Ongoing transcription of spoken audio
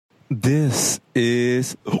This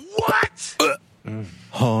is what?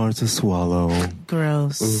 Hard to swallow.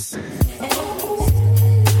 Gross.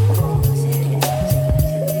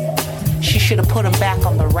 She should have put him back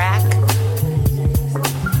on the rack.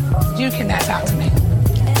 You cannot talk to me.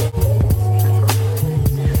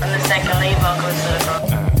 I'm the second lead vocalist of the group.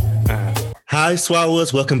 Hi,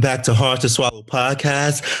 Swallowers. Welcome back to Hard to Swallow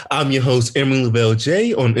podcast. I'm your host, Emery Lavelle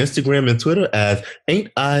J, on Instagram and Twitter as Ain't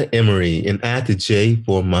I Emery, and add the J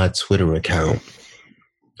for my Twitter account.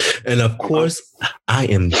 And of course, I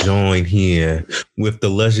am joined here with the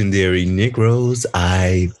legendary Nick Rose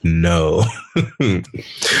I know.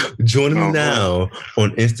 Joining me now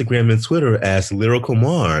on Instagram and Twitter as Lyrical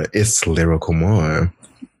Mar. It's Lyrical Mar.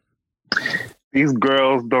 These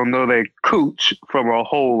girls don't know they cooch from a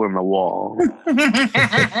hole in the wall.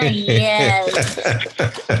 Yes.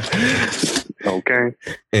 Okay.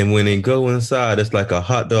 And when they go inside, it's like a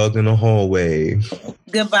hot dog in the hallway.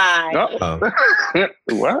 Goodbye. Oh.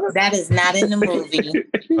 What? That is not in the movie.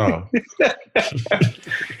 Oh.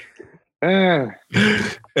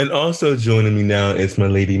 And also joining me now is my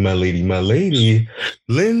lady,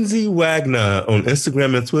 Lindsay Wagner on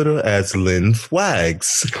Instagram and Twitter as Lynn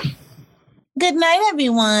Fwags. Good night,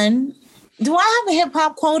 everyone. Do I have a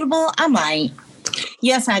hip-hop quotable? I might.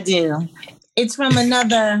 Yes, I do. It's from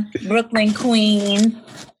another Brooklyn queen,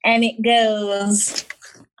 and it goes,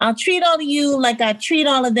 I'll treat all of you like I treat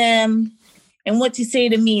all of them, and what you say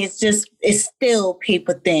to me is still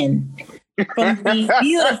paper thin. From the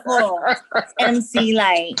beautiful MC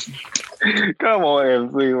Light. Come on,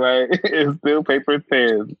 MC Light. It's still paper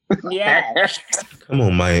thin. Yes. Come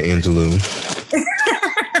on, Maya Angelou.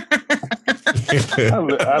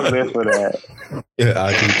 I live for that. Yeah,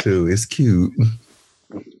 I do too. It's cute.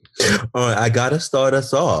 All right, I gotta start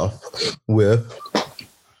us off with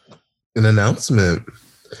an announcement.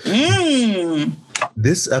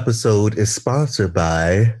 This episode is sponsored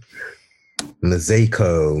by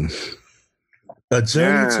Mosaico. A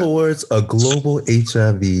journey towards a global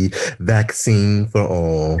HIV vaccine for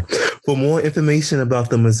all. For more information about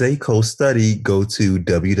the Mosaico study, go to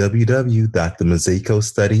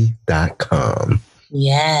www.themosaicostudy.com.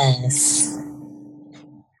 Yes.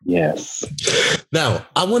 Yes. Now,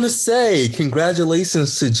 I want to say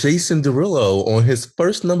congratulations to Jason Derulo on his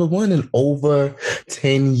first #1 in over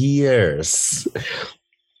 10 years.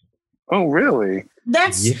 Oh, really?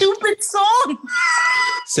 That stupid song.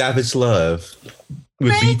 Savage Love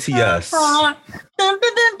with BTS.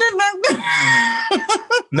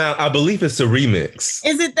 Now, I believe it's a remix.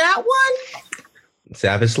 Is it that one?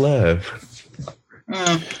 Savage Love.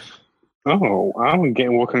 Oh, I'm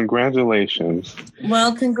getting congratulations.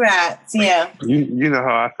 Well, congrats. Yeah. You know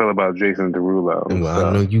how I feel about Jason Derulo. Well, so.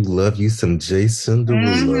 I know you love you some Jason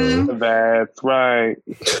Derulo. Mm-hmm. That's right.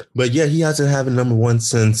 But yeah, he hasn't had a #1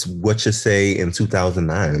 since What You Say in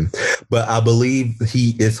 2009. But I believe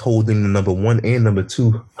he is holding the #1 and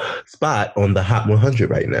 #2 spot on the Hot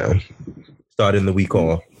 100 right now, starting the week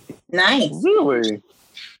off. Nice. Really?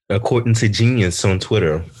 According to Genius on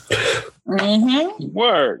Twitter.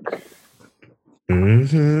 Work.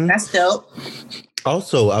 That's dope.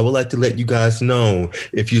 Also, I would like to let you guys know,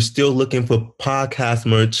 if you're still looking for podcast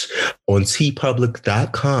merch on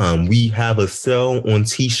tpublic.com, we have a sale on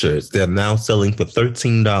t-shirts. They're now selling for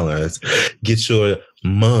 $13. Get your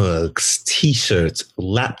mugs, t-shirts,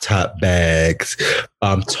 laptop bags,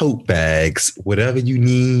 tote bags, whatever you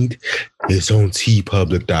need is on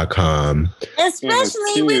tpublic.com.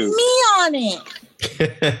 Especially with me on it.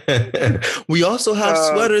 We also have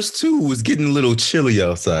sweaters too. It's getting a little chilly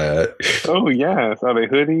outside. Oh yes, are they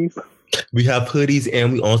hoodies? We have hoodies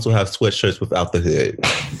and we also have sweatshirts without the hood.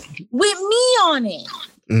 With me on it.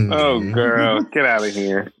 Oh girl, get out of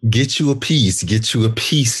here. Get you a piece. Get you a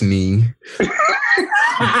piece, Nee.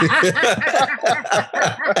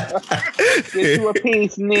 Get you a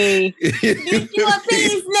piece, Nee. Get you a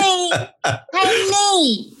piece, Nee. Hey,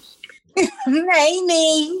 Nee. Hey,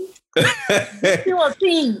 Nee. Get you a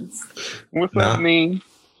piece. What's up, Nee?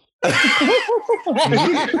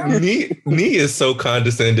 Nee is so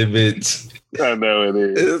condescending, bitch. I know it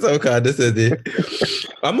is. It's so condescending.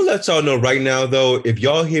 I'm gonna let y'all know right now, though, if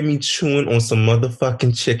y'all hear me chewing on some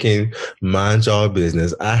motherfucking chicken, mind y'all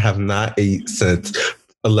business. I have not ate since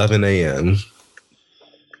 11 a.m.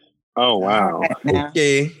 Oh, wow.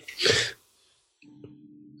 Okay.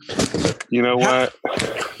 You know what?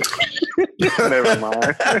 Never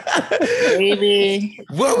mind. Baby.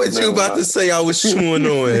 What was you about to say I was chewing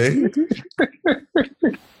on?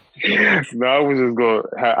 No, I was just going.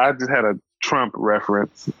 I just had a Trump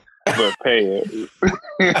reference, but pay it.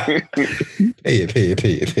 Pay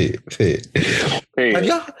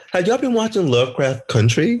it. Have y'all been watching Lovecraft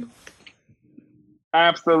Country?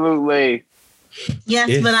 Absolutely.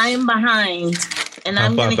 Yes, but I am behind. And How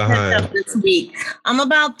I'm far going to behind? catch up this week. I'm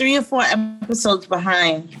about 3 or 4 episodes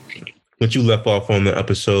behind. But you left off on the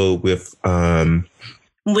episode with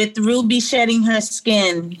With Ruby shedding her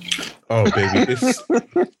skin. oh baby,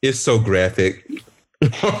 it's so graphic.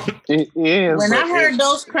 It is. When I but heard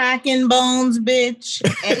those cracking bones, bitch,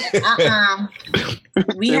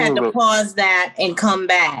 we had to pause that and come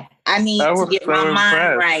back. I need I to was get so my mind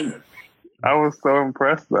impressed. right. I was so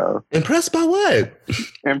impressed, though. Impressed by what?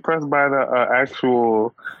 Impressed by the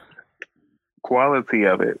actual quality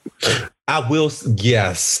of it. I will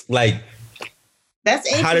yes. Like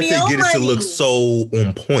That's HBO how did they get it to money. look so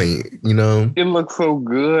on point, you know? It looks so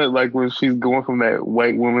good, like when she's going from that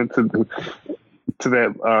white woman to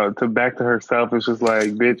back to herself. It's just like,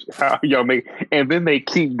 bitch, how y'all make? And then they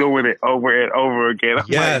keep doing it over and over again. I'm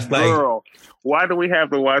Yes, like, like- girl, why do we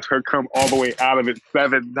have to watch her come all the way out of it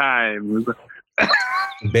 7 times?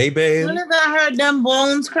 Baby. As soon as I heard them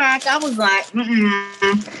bones crack, I was like,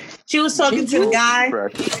 mm-mm. She was talking to the guy,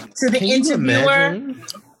 to the Can you interviewer, imagine?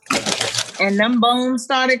 and them bones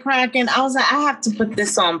started cracking. I was like, I have to put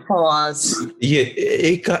this on pause. Yeah,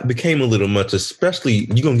 it became a little much, especially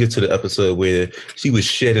you're gonna get to the episode where she was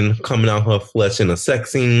shedding, coming out her flesh in a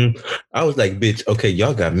sex scene. I was like, bitch, okay,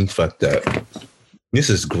 y'all got me fucked up. This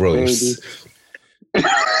is gross.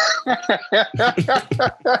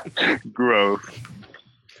 Gross.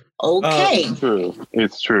 Okay.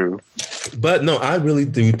 It's true. But no, I really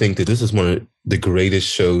do think that this is one of the greatest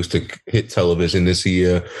shows to hit television this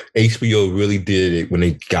year. HBO really did it when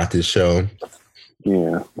they got this show.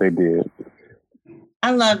 Yeah, they did.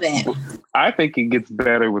 I love it. I think it gets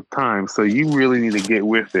better with time, so you really need to get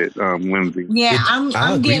with it, Lindsay. Yeah, I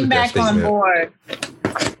I'm agree getting with that back on statement. board.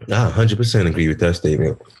 I 100% agree with that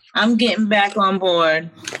statement. I'm getting back on board.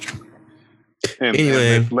 And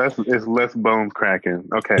Anyway. it's less bones cracking.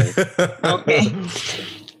 Okay. Okay.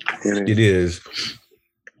 It is.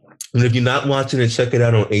 And if you're not watching it, check it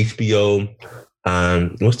out on HBO.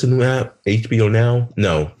 What's the new app? HBO Now?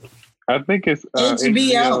 No. I think it's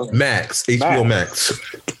HBO. Max. HBO Max.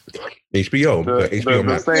 HBO. HBO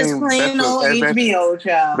Max. Just plain old HBO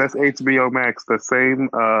job. That's HBO Max, the same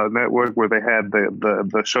network where they had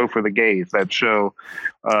the show for the gays. That show,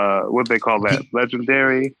 what they call that?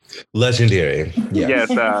 Legendary. Legendary. Yeah. Yes,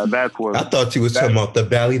 that's what. I thought you was talking about the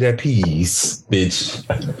Valley That Peas, bitch.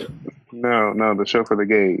 No, the show for the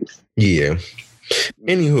gays. Yeah.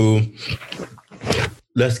 Anywho,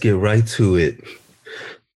 let's get right to it.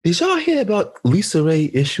 Did y'all hear about Lisa Ray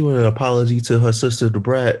issuing an apology to her sister, the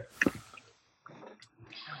Brat?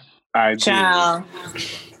 I did. Child.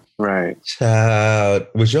 Right. Child,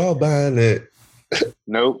 was y'all buying it?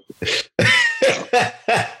 Nope.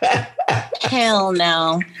 Hell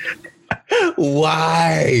no.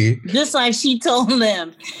 Why? Just like she told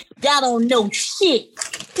them, y'all don't know shit.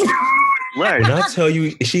 Right. When I tell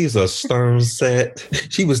you she's a stern set,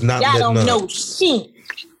 she was not Y'all don't letting know up. shit.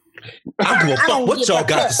 I don't give a I fuck don't what give y'all a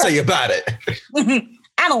got to fuck. say about it.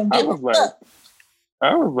 I don't give a fuck.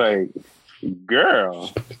 I was like,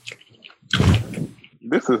 girl,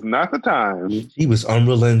 this is not the time. She was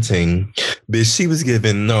unrelenting. Bitch, she was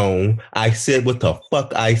giving no. I said what the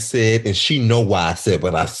fuck I said, and she know why I said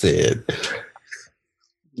what I said.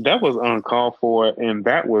 That was uncalled for, and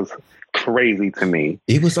that was crazy to me.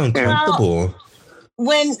 It was uncomfortable.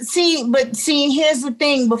 Here's the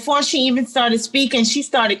thing. Before she even started speaking, she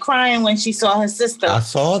started crying when she saw her sister. I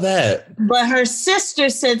saw that. But her sister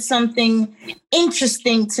said something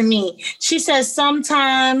interesting to me. She says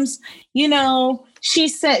sometimes, she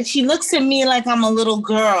said she looks at me like I'm a little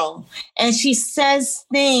girl, and she says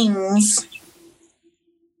things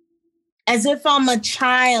as if I'm a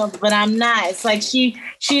child, but I'm not. It's like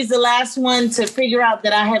she's the last one to figure out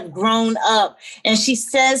that I have grown up, and she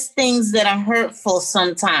says things that are hurtful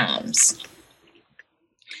sometimes.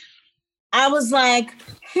 I was like,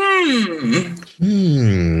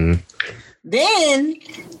 Then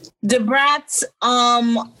the Brat's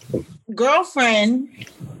girlfriend,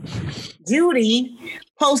 Judy,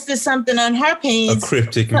 posted something on her page. A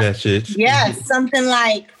cryptic message. Yes, something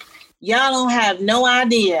like, y'all don't have no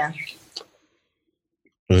idea.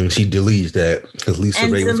 And she deletes that because Lisa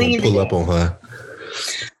And Ray was going to deleted pull it. up on her.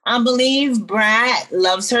 I believe Brat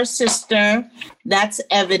loves her sister. That's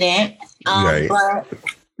evident. Right. But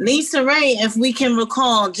Lisa Ray, if we can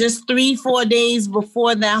recall, just 3-4 days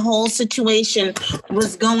before that whole situation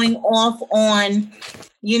was going off on,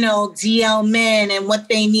 DL men and what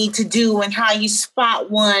they need to do and how you spot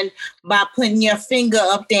one by putting your finger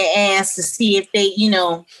up their ass to see if they,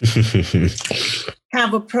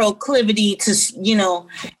 have a proclivity to, you know,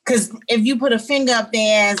 because if you put a finger up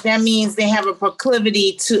their ass, that means they have a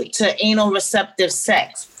proclivity to anal receptive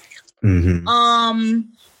sex. Mm-hmm.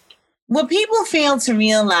 What people fail to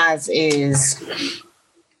realize is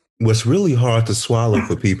what's really hard to swallow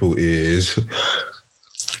for people is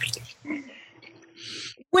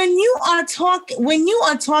when you are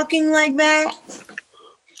talking like that,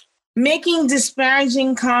 making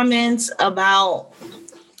disparaging comments about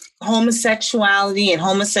homosexuality and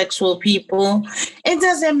homosexual people, it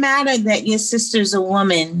doesn't matter that your sister's a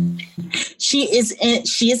woman. She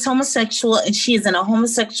is homosexual and she is in a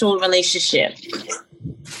homosexual relationship.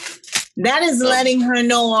 That is letting her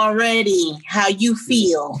know already how you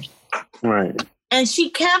feel. Right. And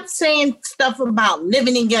she kept saying stuff about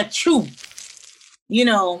living in your truth. You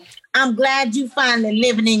know, I'm glad you finally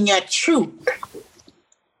living in your truth.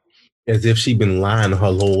 As if she's been lying her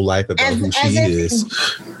whole life about who she is.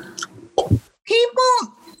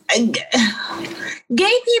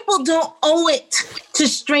 Gay people don't owe it to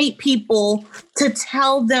straight people to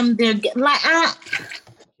tell them they're gay.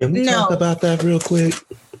 Can we talk about that real quick?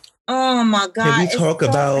 Oh my God. Can we talk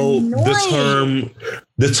about the term,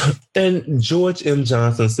 and George M.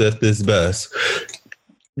 Johnson said this best.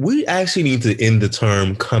 We actually need to end the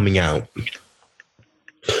term coming out.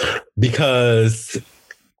 Because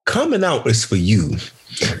coming out is for you.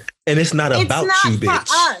 And it's not about you, bitch. It's not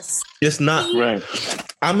for us. It's not. Right.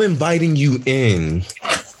 I'm inviting you in.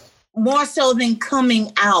 More so than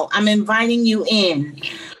coming out. I'm inviting you in.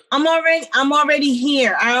 I'm already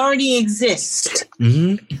here. I already exist.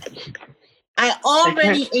 Mm-hmm. I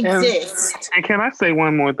already exist. And can I say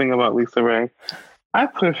one more thing about Lisa Ray? I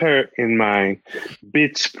put her in my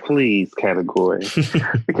bitch please category.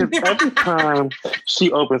 Because every time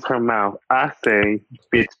she opens her mouth, I say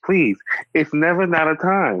bitch please. It's never not a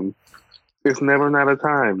time. It's never not a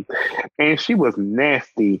time. And she was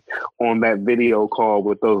nasty on that video call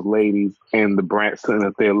with those ladies and the brat sitting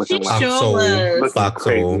up there looking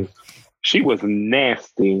crazy. She was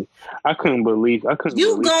nasty. I couldn't believe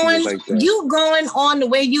you going like that. You going on the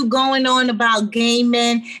way you going on about gay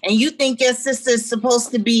men, and you think your sister is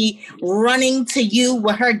supposed to be running to you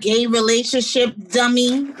with her gay relationship,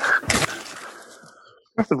 dummy?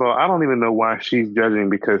 First of all, I don't even know why she's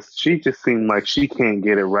judging, because she just seemed like she can't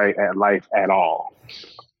get it right at life at all.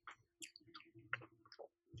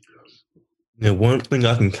 And one thing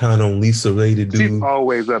I can count on Lisa Ray to do. She's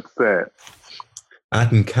always upset. I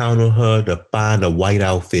can count on her to find a white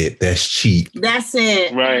outfit that's cheap. That's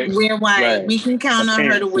it. Right. Wear white. Right. We can count on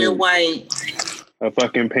her to wear white. A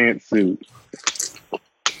fucking pantsuit.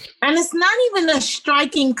 And it's not even a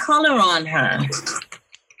striking color on her.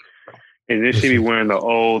 And then she be wearing the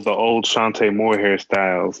old Shantae Moore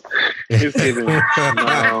hairstyles. It's giving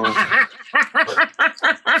no.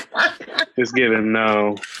 It's giving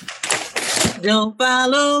no. Don't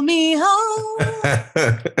follow me home.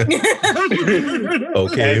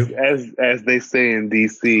 Okay. As they say in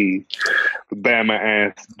DC, Bama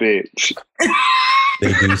ass bitch.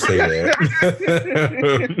 They do say that.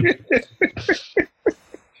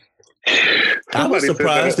 I was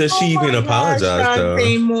surprised that she even apologized, though.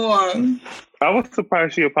 I was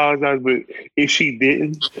surprised she apologized, but if she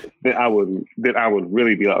didn't, then I would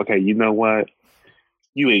really be like, okay, you know what?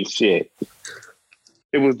 You ain't shit.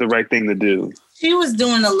 It was the right thing to do. She was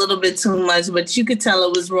doing a little bit too much, but you could tell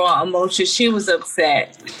it was raw emotion. She was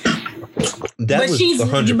upset. But she's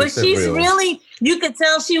real. Really, you could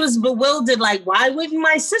tell she was bewildered. Like, why wouldn't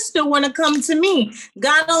my sister want to come to me?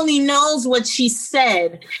 God only knows what she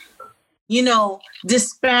said, you know,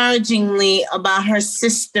 disparagingly about her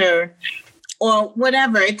sister or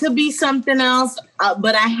whatever. It could be something else,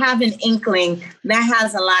 but I have an inkling that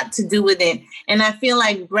has a lot to do with it. And I feel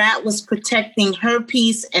like Brat was protecting her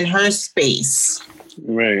peace and her space.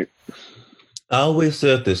 Right. I always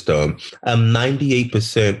said this, though. I'm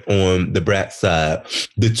 98% on the Brat side.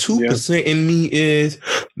 The 2% in me is,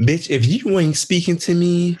 bitch, if you ain't speaking to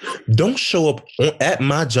me, don't show up at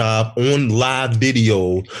my job on live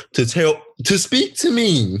video to speak to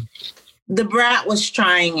me. The Brat was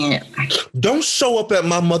trying it. Don't show up at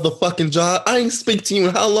my motherfucking job. I ain't speak to you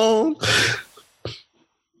in how long?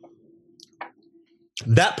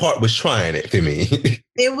 That part was trying it for me.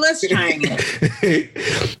 It was trying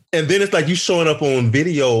it. And then it's like you showing up on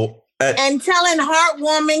video and telling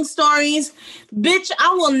heartwarming stories. Bitch,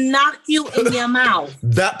 I will knock you in your mouth.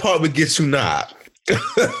 That part would get you knocked.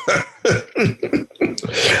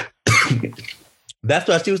 That's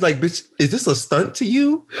why she was like, bitch, is this a stunt to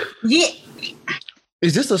you? Yeah.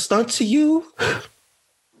 Is this a stunt to you?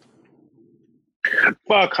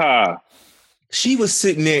 Fuck her. She was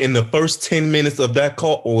sitting there in the first 10 minutes of that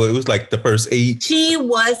call, or it was like the first 8. She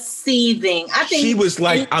was seething. I think she was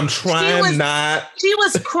like, I'm trying not. She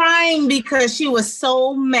was crying because she was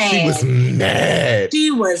so mad. She was mad.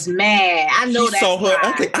 She was mad. I know she that. Saw her.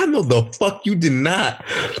 I think I know the fuck you did not.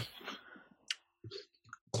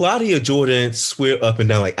 Claudia Jordan swear up and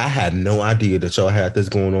down like I had no idea that y'all had this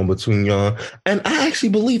going on between y'all, and I actually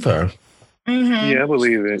believe her. Mm-hmm. Yeah, I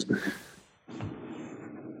believe it.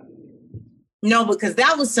 No, because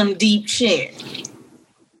that was some deep shit.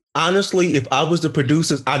 Honestly, if I was the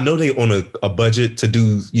producers, I know they on a budget to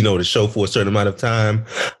do, the show for a certain amount of time,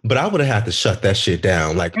 but I would have had to shut that shit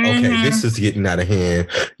down. Like, okay, this is getting out of hand.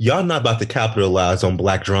 Y'all not about to capitalize on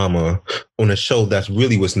Black drama on a show that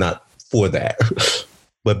really was not for that.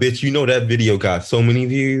 But bitch, that video got so many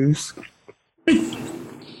views.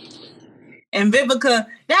 And Vivica,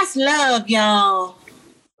 that's love, y'all.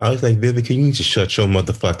 I was like, Vivica, you need to shut your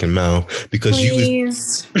motherfucking mouth because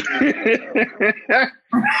Please.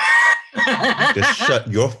 Just shut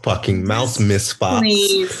your fucking mouth, Miss Fox.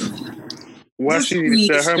 Please. Why Just she need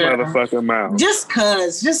to shut her motherfucking mouth?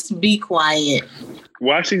 Just be quiet.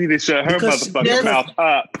 Why she need to shut her motherfucking mouth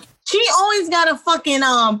up? She always got a fucking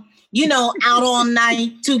out all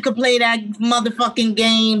night to play that motherfucking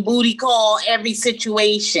game, booty call every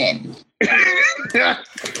situation.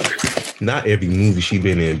 Not every movie she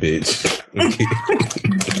been in, bitch.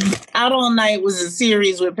 Out All Night was a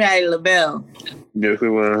series with Patti LaBelle. Yes, it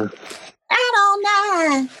was. Out All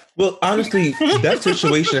Night. Well, honestly, that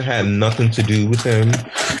situation had nothing to do with him,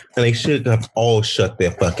 and they should have all shut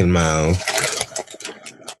their fucking mouths.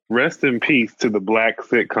 Rest in peace to the Black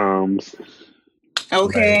sitcoms.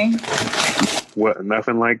 Okay. What?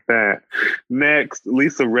 Nothing like that. Next,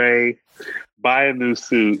 Lisa Ray, buy a new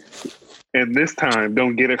suit. And this time,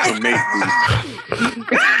 don't get it from Macy's.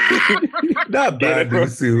 Not buy a new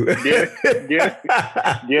suit. Get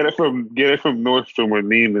it from Nordstrom or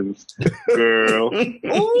Neiman's, girl.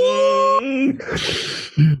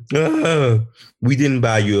 We didn't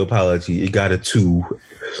buy you an apology. It got a 2.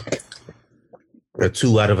 A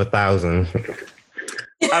 2 out of 1,000.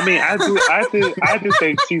 I mean, I do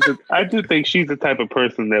think she's the type of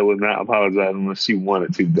person that would not apologize unless she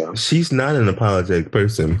wanted to, though. She's not an apologetic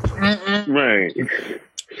person. Right.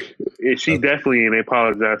 She definitely ain't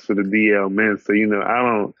apologized for the DL men, so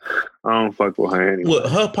I don't fuck with her anyway. Well,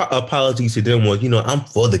 her apology to them was, I'm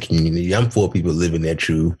for the community. I'm for people living their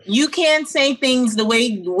truth. You can't say things the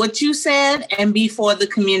way what you said and be for the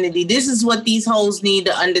community. This is what these hoes need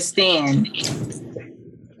to understand.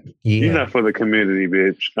 Yeah. You're not for the community,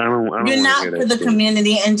 bitch. I don't You're not for the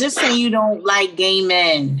community, and just say you don't like gay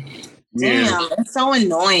men. Damn, Yeah. it's so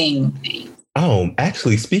annoying. Oh,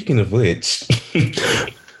 actually, speaking of which,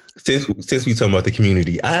 since we talking about the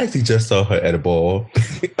community, I actually just saw her at a ball,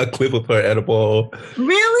 a clip of her at a ball.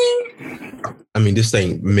 Really? I mean, this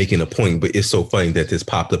ain't making a point, but it's so funny that this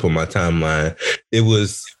popped up on my timeline. It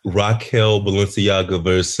was Raquel Balenciaga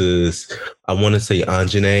versus, I want to say,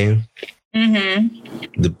 Anjanae.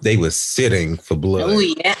 Mm-hmm. They were sitting for blood. Oh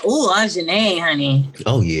yeah. Oh, Anjanae, honey.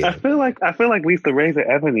 Oh yeah. I feel like Lisa Ray's at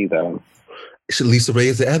Ebony though. Lisa Ray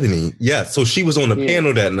is at Ebony. Yeah. So she was on the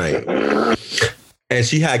panel that night, and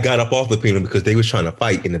she had got up off the panel because they was trying to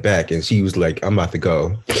fight in the back, and she was like, "I'm about to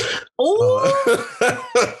go."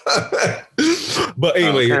 But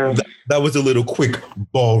anyway, that was a little quick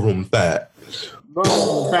ballroom fact.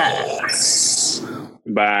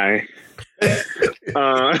 Bye.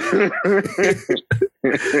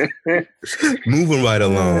 Moving right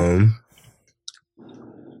along.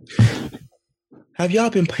 Have y'all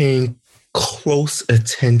been paying close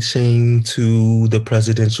attention to the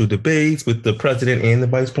presidential debates with the president and the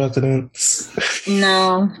vice presidents?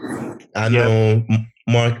 No. I know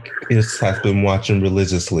Mark has been watching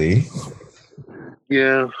religiously.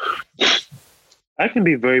 Yeah. I can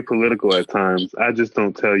be very political at times. I just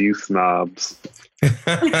don't tell you snobs.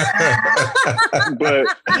 But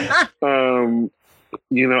I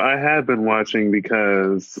have been watching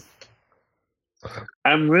because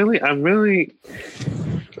I'm really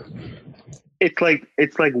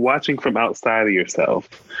it's like watching from outside of yourself.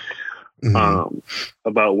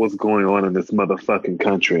 About what's going on in this motherfucking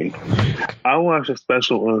country. I watched a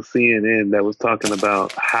special on CNN that was talking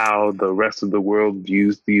about how the rest of the world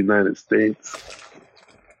views the United States.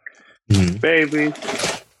 Baby,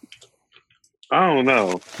 I don't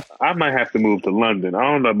know. I might have to move to London. I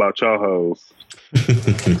don't know about y'all hoes.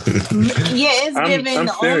 Yeah, it's given.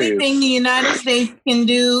 The only thing the United States can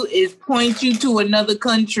do is point you to another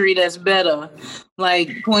country that's better.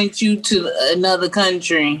 Like, point you to another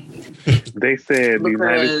country. They said the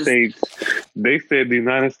United States They said the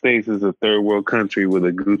United States is a third world country with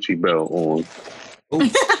a Gucci belt on. Well,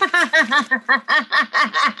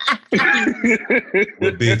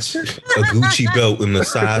 bitch, a Gucci belt in a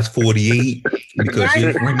size 48 because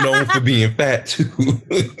we're known for being fat too.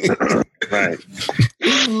 Right.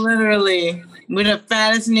 Literally. We're the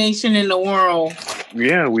fattest nation in the world.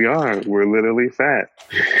 Yeah, we are. We're literally fat.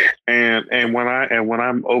 And when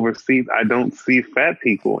I'm overseas, I don't see fat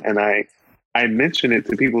people, and I mention it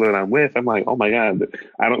to people that I'm with. I'm like, oh my God,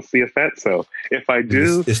 I don't see a fatso. If I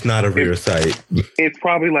do, it's not a rare sight. It's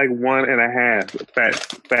probably like 1.5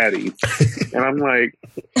 fatties, and I'm like,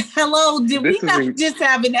 hello, did we not just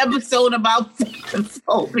have an episode about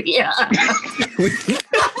phobia?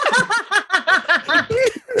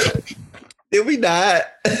 Did we not?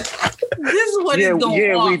 This is what is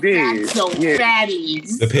going on. We did.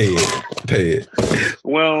 Fatties. Pay it.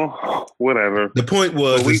 Well, whatever. The point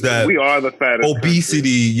was that we are the fattest.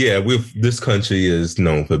 Obesity, this country is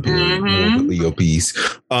known for being morbidly obese.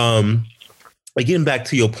 Getting back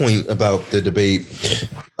to your point about the debate,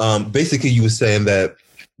 basically you were saying that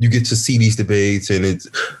you get to see these debates and it's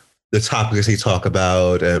the topics they talk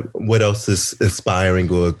about and what else is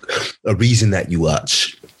inspiring or a reason that you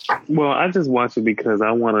watch. Well, I just watch it because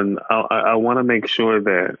I want to make sure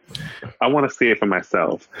that I want to see it for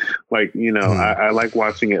myself. Like, I like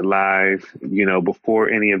watching it live, before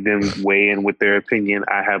any of them weigh in with their opinion.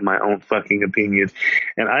 I have my own fucking opinion,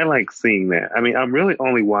 and I like seeing that. I mean, I'm really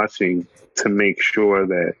only watching to make sure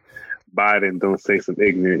that Biden don't say some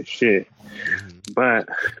ignorant shit. But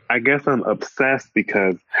I guess I'm obsessed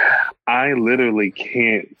because I literally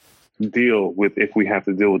can't deal with if we have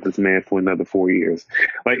to deal with this man for another 4 years.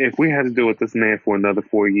 Like, if we had to deal with this man for another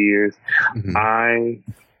 4 years, I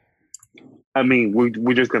mean,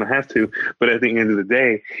 we're just gonna have to. But at the end of the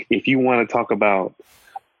day, if you want to talk about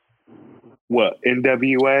what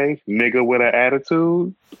NWA, nigga with an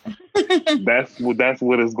attitude, that's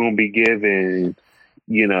what it's gonna be given,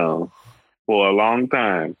 for a long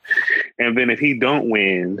time. And then if he don't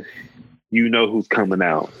win, who's coming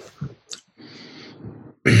out.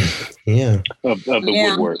 Of the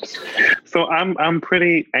woodworks. So I'm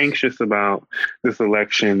pretty anxious about this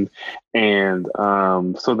election, and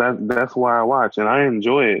so that's why I watch, and I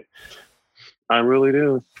enjoy it. I really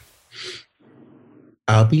do.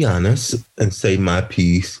 I'll be honest and say my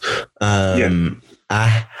piece.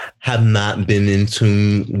 I have not been in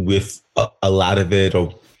tune with a lot of it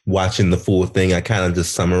or watching the full thing. I kind of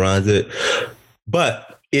just summarize it,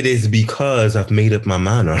 but it is because I've made up my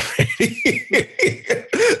mind already.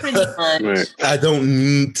 I don't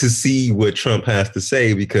need to see what Trump has to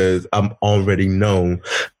say because I'm already know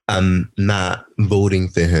I'm not voting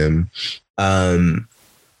for him. I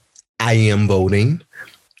am voting.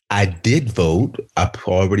 I did vote. I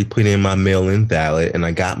already put in my mail-in ballot and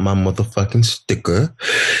I got my motherfucking sticker.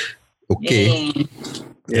 Okay.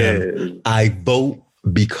 Yeah. I vote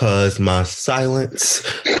because my silence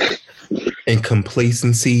and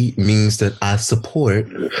complacency means that I support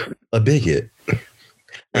a bigot.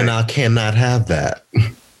 And I cannot have that.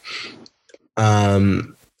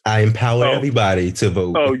 I empower everybody to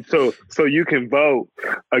vote. Oh, so you can vote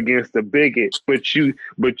against a bigot, but you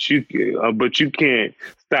can't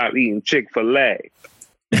stop eating Chick-fil-A.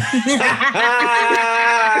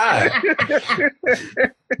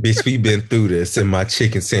 Bitch, we've been through this in my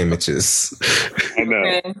chicken sandwiches. I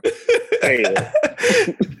know. Hey.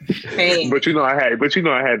 But I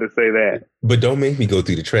had to say that. But don't make me go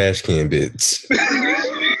through the trash can, bitch.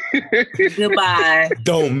 Goodbye.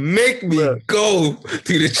 Don't make me go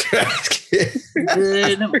through the trash can.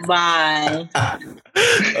 Goodbye.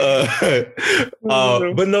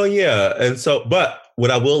 But no, yeah. And so, but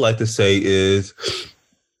what I will like to say is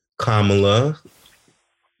Kamala,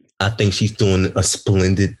 I think she's doing a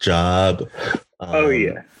splendid job.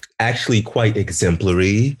 Actually quite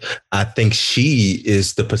exemplary. I think she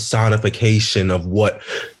is the personification of what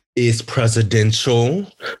is presidential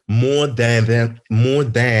more than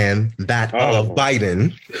that of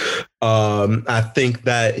Biden. I think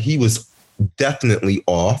that he was definitely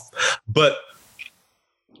off, but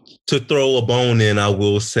to throw a bone in, I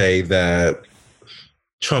will say that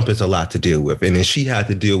Trump is a lot to deal with. And if she had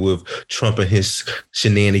to deal with Trump and his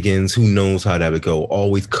shenanigans, who knows how that would go?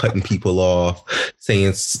 Always cutting people off,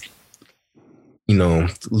 saying,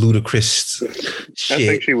 ludicrous shit. I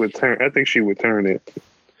think she would turn it.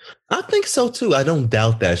 I think so too. I don't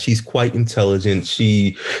doubt that. She's quite intelligent.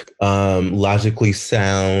 She logically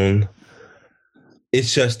sound.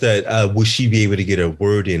 It's just that would she be able to get a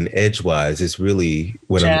word in edgewise is really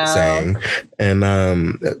what I'm saying. And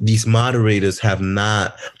these moderators have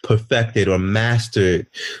not perfected or mastered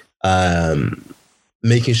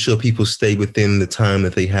making sure people stay within the time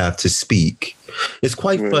that they have to speak. It's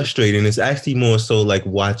quite frustrating. It's actually more so like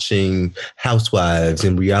watching Housewives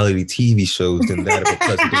and reality TV shows than that of a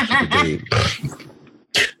presidential debate.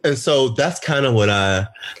 And so that's kind of what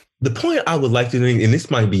the point I would like to make, and this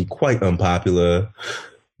might be quite unpopular,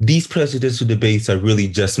 these presidential debates are really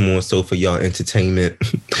just more so for y'all entertainment.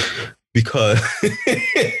 Because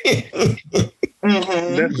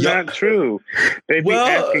that's not true. They be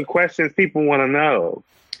asking questions people want to know.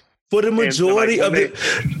 For the majority of it,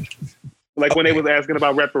 like when they was asking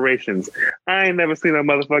about reparations, I ain't never seen a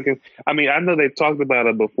motherfucking. I mean, I know they've talked about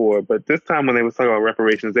it before, but this time when they was talking about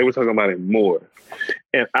reparations, they were talking about it more.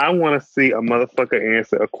 And I want to see a motherfucker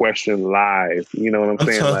answer a question live. You know what I'm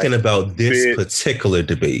saying? I'm talking about this particular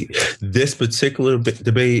debate. This particular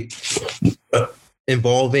debate.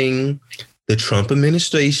 Involving the Trump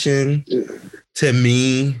administration, to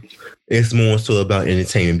me, it's more so about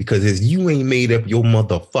entertainment, because if you ain't made up your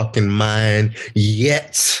motherfucking mind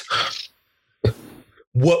yet,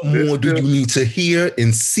 what more do you need to hear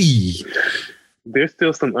and see? There's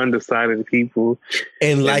still some undecided people.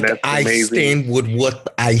 And like, I stand with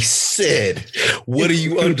what I said. What are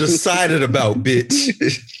you undecided about, bitch?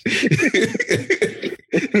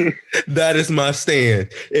 That is my stand.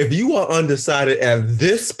 If you are undecided at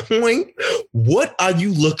this point, what are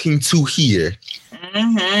you looking to hear?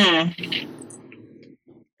 Mm-hmm.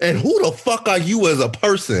 And who the fuck are you as a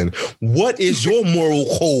person? What is your moral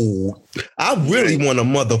code? I really want to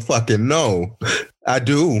motherfucking know. I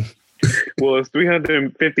do. Well, it's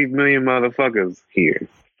 350 million motherfuckers here.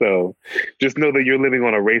 So just know that you're living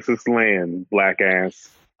on a racist land, black ass.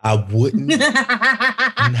 I wouldn't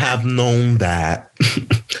have known that.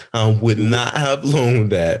 I would not have known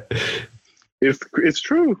that. It's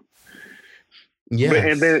true. Yeah.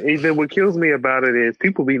 And then what kills me about it is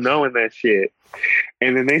people be knowing that shit,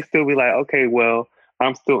 and then they still be like, okay, well,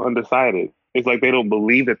 I'm still undecided. It's like they don't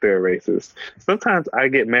believe that they're a racist. Sometimes I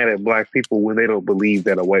get mad at black people when they don't believe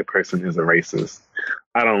that a white person is a racist.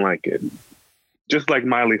 I don't like it. Just like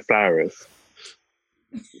Miley Cyrus.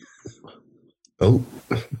 Oh,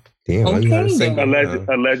 damn. Okay, you gotta sing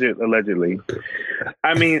Allegedly.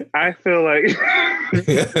 I mean, I feel like... you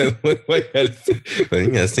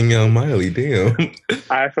gotta sing out Miley, damn.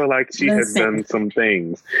 I feel like she has done some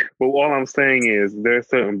things. But all I'm saying is there's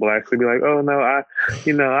certain blacks who be like, oh, no, I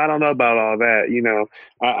don't know about all that. You know,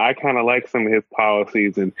 I kind of like some of his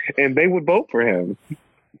policies, and they would vote for him.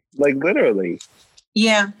 Like, literally.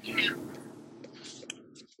 Yeah.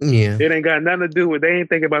 Yeah. It ain't got nothing to do with, they ain't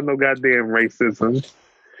thinking about no goddamn racism.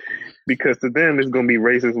 Because to them, it's going to be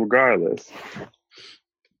racist regardless.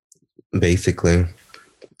 Basically.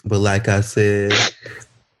 But like I said...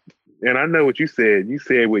 And I know what you said. You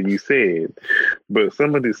said what you said. But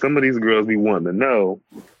some of these girls be wanting to know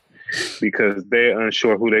because they're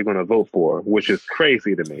unsure who they're going to vote for, which is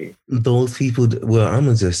crazy to me. Those people... Well, I'm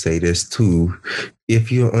going to just say this too.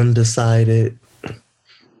 If you're undecided...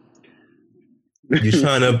 You're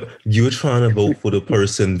trying to vote for the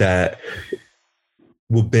person that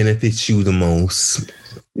will benefit you the most.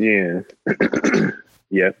 Yeah.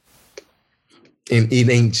 Yep. And it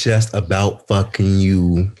ain't just about fucking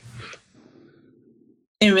you.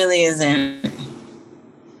 It really isn't.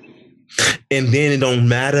 And then it don't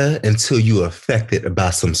matter until you're affected by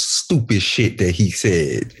some stupid shit that he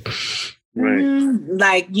said. Right.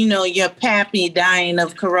 Like, your pappy dying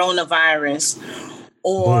of coronavirus,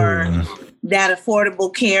 or... Boom. That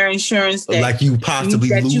affordable care insurance that like you possibly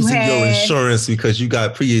losing your insurance because you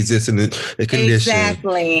got pre-existing condition.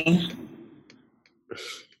 Exactly.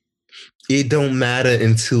 It don't matter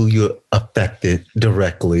until you're affected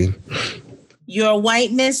directly. Your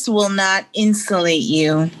whiteness will not insulate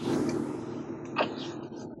you.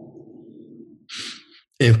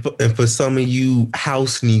 And for some of you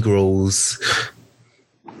house Negroes,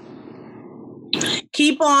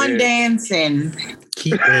 keep on dancing.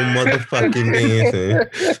 Keep on motherfucking dancing.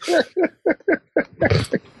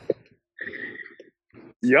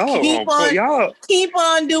 Keep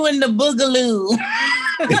on doing the boogaloo.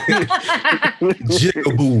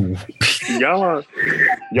 Jigaboo. Y'all are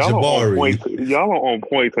on point. Y'all are on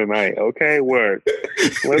point tonight. Okay, work.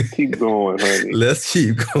 Let's keep going, honey. Let's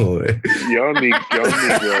keep going. Y'all need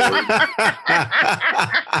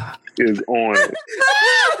is on it.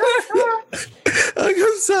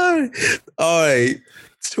 I'm sorry. All right.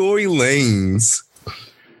 Tory Lanez.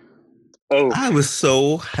 Oh, I was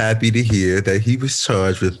so happy to hear that he was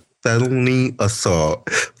charged with felony assault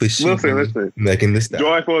for she Listen. Megan Thee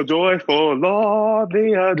Stallion. Joyful, Lord,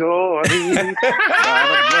 they adore thee. Lord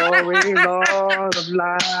of glory, Lord of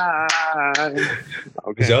light.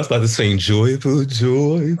 Okay. Y'all was about to sing joyful.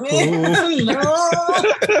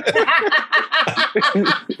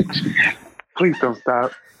 Please don't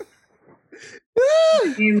stop.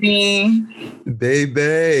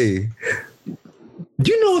 Baby.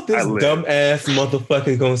 You know what this dumbass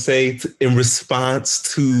motherfucker gonna say in response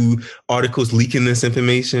to articles leaking this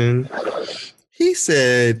information? He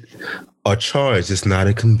said, a charge is not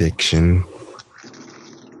a conviction.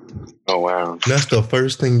 Oh, wow. That's the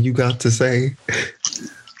first thing you got to say?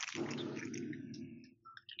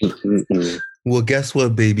 Well, guess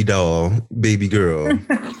what, baby girl?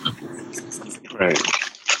 Right.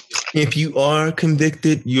 If you are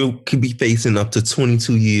convicted, you could be facing up to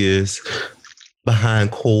 22 years behind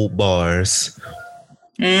cold bars.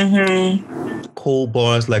 Mm-hmm. Cold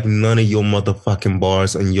bars like none of your motherfucking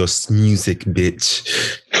bars on your music,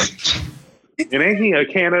 bitch. And ain't he a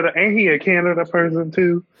Canada person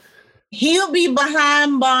too? He'll be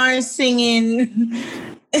behind bars singing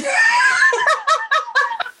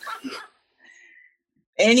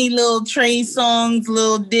any little Trey songs,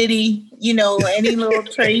 little ditty, any little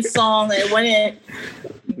Trey song, and when it,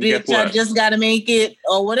 bitch, I just gotta make it,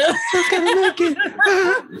 or whatever.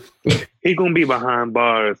 He gonna be behind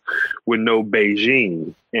bars with no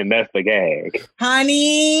Beijing, and that's the gag.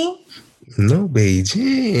 Honey. No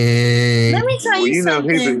Beijing. Let me tell you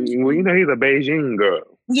something. He's a Beijing girl.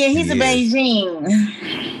 Yeah, he's a Beijing.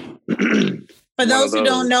 For those who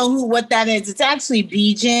don't know what that is, it's actually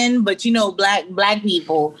Beijing, but black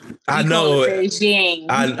people. I know Beijing.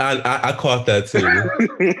 I caught that too.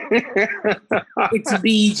 It's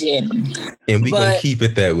Beijing, and we gonna keep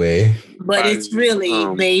it that way. But it's really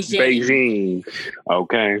Beijing. Beijing,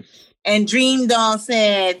 okay. And Dream Doll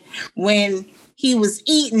said when he was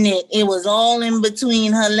eating it, it was all in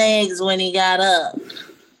between her legs when he got up.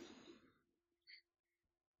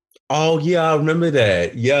 Oh yeah, I remember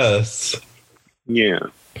that. Yes. Yeah.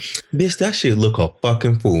 Bitch, that shit look a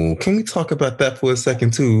fucking fool. Can we talk about that for a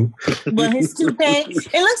second too? But his toupee,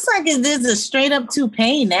 it looks like there's a straight up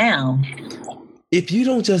toupee now. If you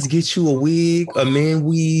don't just get you a wig, a man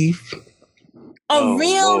weave. A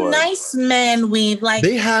real nice man weave. Like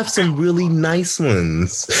they have some really nice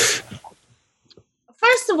ones.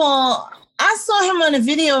 First of all, I saw him on a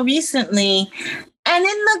video recently, and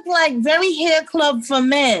it looked like very hair club for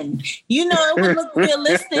men. It would look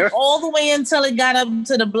realistic all the way until it got up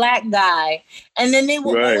to the black guy. And then they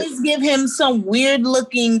would always give him some weird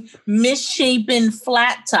looking misshapen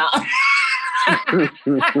flat top.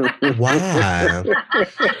 Why?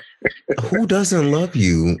 Who doesn't love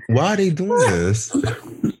you? Why are they doing this?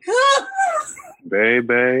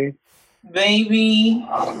 Baby.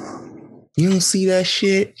 You don't see that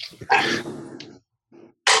shit?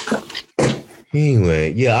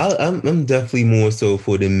 Anyway, yeah, I'm definitely more so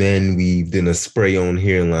for the men weave than a spray-on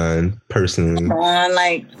hairline, personally. Come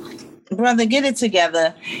on, brother, get it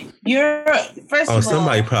together. You're first of all.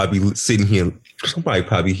 Somebody probably sitting here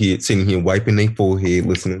wiping their forehead,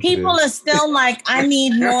 listening. People are still like, I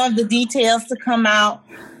need more of the details to come out.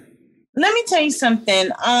 Let me tell you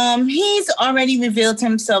something. He's already revealed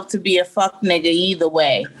himself to be a fuck nigga either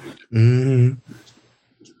way. Mm-hmm.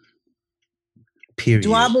 Period.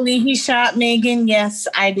 Do I believe he shot Megan? Yes,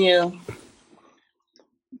 I do.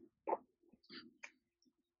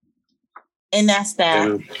 And that's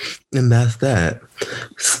that. And that's that.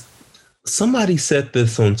 Somebody said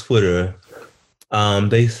this on Twitter.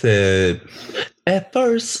 They said, at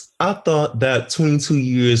first, I thought that 22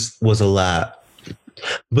 years was a lot.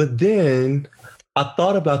 But then I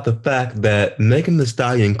thought about the fact that Megan Thee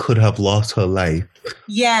Stallion could have lost her life.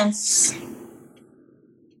 Yes.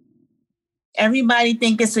 Everybody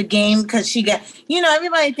think it's a game because she got,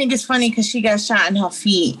 everybody think it's funny because she got shot in her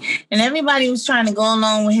feet. And everybody was trying to go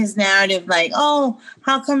along with his narrative like, oh,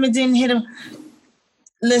 how come it didn't hit him?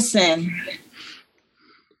 Listen.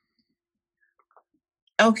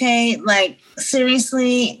 Okay,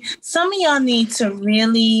 seriously, some of y'all need to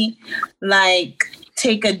really,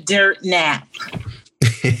 take a dirt nap.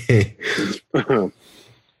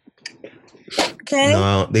 Okay.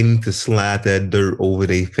 No, they need to slide that dirt over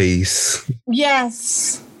their face.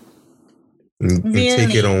 Yes. And really.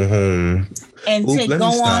 Take it on home. And on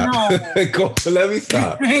home. Let me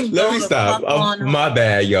stop. Let me stop. My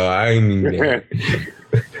bad, y'all. I ain't mean that.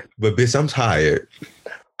 But bitch, I'm tired.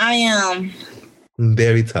 I am. I'm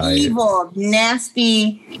very tired. Evil,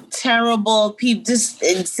 nasty, terrible people, just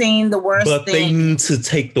saying the worst thing. But they need to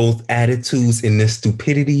take those attitudes and this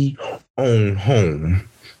stupidity on home.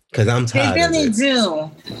 Because I'm tired. They really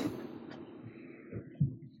do.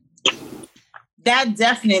 that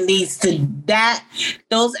definitely leads to that.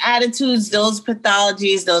 Those attitudes, those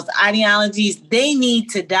pathologies, those ideologies, they need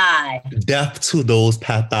to die. Death to those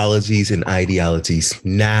pathologies and ideologies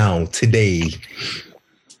now, today.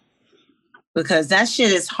 Because that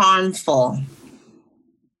shit is harmful.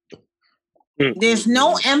 There's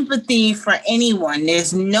no empathy for anyone.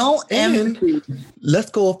 There's no empathy.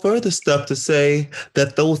 Let's go a further step to say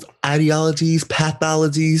that those ideologies,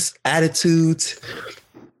 pathologies, attitudes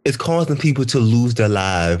is causing people to lose their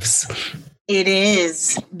lives. It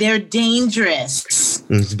is. They're dangerous.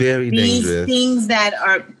 It's very dangerous. These things that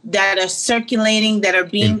are circulating, that are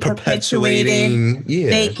being perpetuated,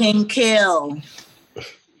 they can kill.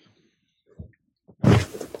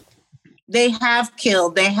 They have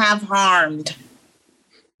killed. They have harmed.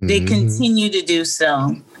 They continue to do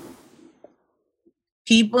so.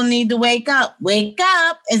 People need to wake up. Wake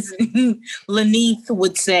up, as Laneith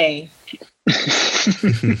would say.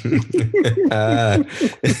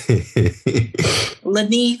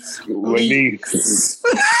 Laneith.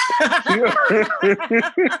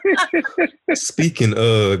 Speaking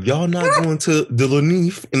of, y'all not going to the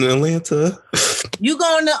Laneith in Atlanta? You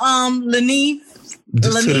going to Laneith?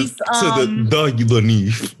 Laneith, to the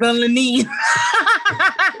Laneith. The Laneith.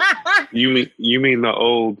 You mean the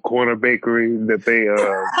old corner bakery that they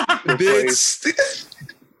replaced?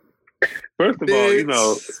 First of all, you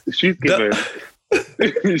know, she's giving.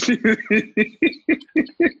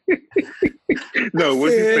 No,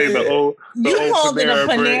 what you say? The old Panera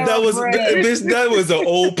bread. That was an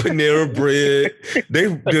old Panera bread.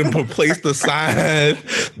 They didn't replace the sign.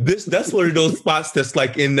 That's one of those spots that's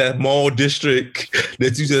like in that mall district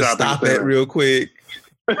that you just stop at real quick.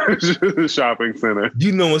 Shopping center.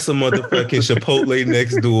 You know it's a motherfucking Chipotle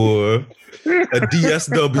next door, a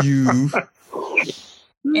DSW.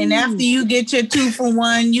 And after you get your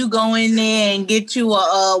 2-for-1, you go in there and get you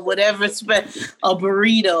a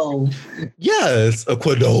burrito. Yes, a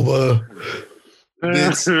Qdoba.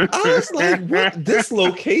 Bitch, I was like, what? This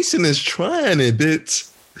location is trying it,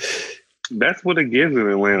 bitch. That's what it gives in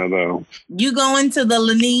Atlanta, though. You go into the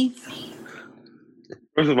Laneith.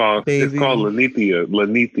 First of all, Baby. It's called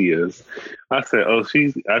Lanithia's. I said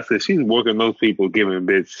she's working those people giving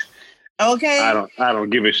bitch. Okay. I don't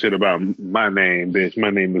give a shit about my name, bitch.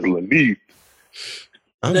 My name is Laneith.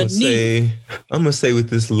 I'm gonna say what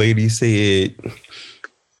this lady said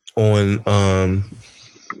on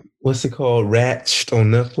what's it called? Ratched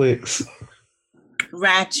on Netflix.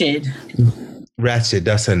 Ratched,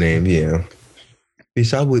 that's her name, yeah.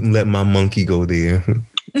 Bitch, I wouldn't let my monkey go there.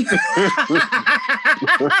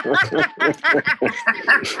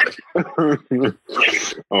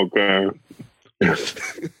 Okay.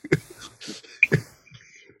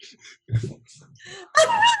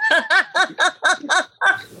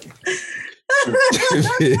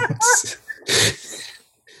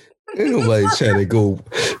 Ain't nobody trying to go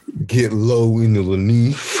get low in the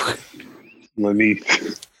Laneith.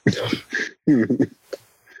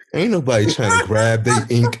 Ain't nobody trying to grab their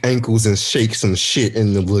ankles and shake some shit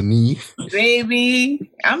in the Laneith.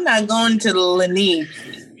 Baby, I'm not going to the Laneith.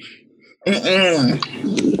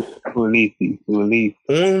 Laneith.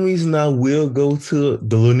 Only reason I will go to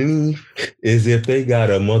the Laneith is if they got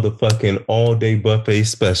a motherfucking all-day buffet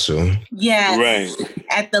special. Yes, right.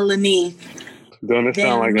 At the Laneith. Don't it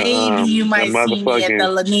sound like maybe you might see me at the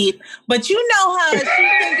Laneith, but you know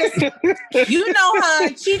how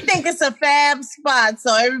she think it's a fab spot,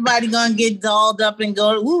 so everybody gonna get dolled up and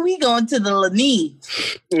go, "Ooh, we going to the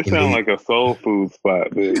Laneith." It sounds like a soul food spot,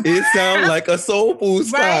 bitch. It sounds like a soul food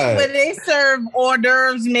spot, right? But they serve hors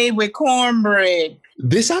d'oeuvres made with cornbread.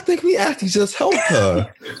 Bitch, I think we actually just helped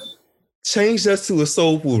her. Change us to a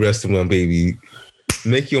soul food restaurant, baby.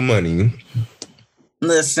 Make your money.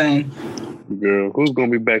 Listen. Girl, who's gonna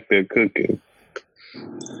be back there cooking?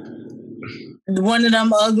 One of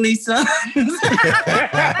them ugly sons.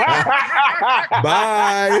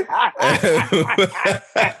 Bye.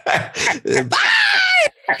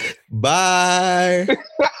 Bye.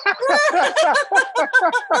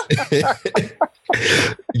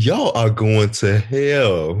 Y'all are going to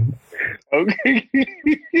hell. Okay.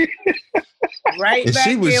 Right and back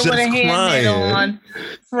she was there with just a handmade on,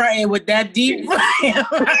 frying with that deep fry.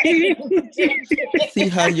 See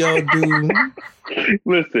how y'all do?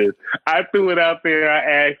 Listen, I threw it out there.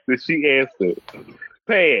 I asked and she answered.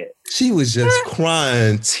 Pay it. She was just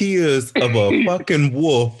crying tears of a fucking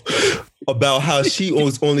wolf about how she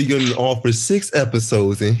was only going to offer 6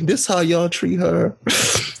 episodes. And this how y'all treat her?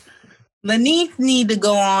 Laneith need to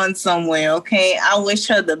go on somewhere, okay? I wish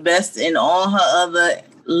her the best in all her other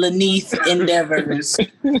Laneith endeavors.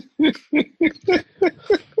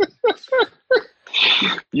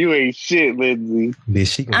 You ain't shit, Lindsay. Then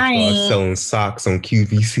she gonna start selling socks on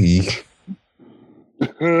QVC.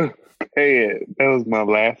 Hey, that was my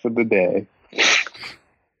laugh of the day.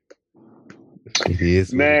 It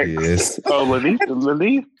is what it is. Oh,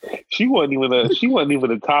 Lenise, she wasn't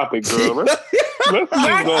even a topic, girl. Let's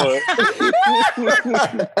keep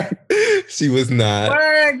going. She was not.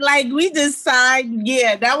 Word, like we just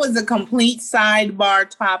yeah, that was a complete sidebar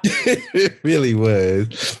topic. It really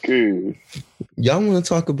was. Good. Y'all want to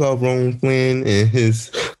talk about Ron Flynn and his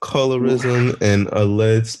colorism and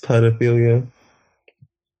alleged pedophilia?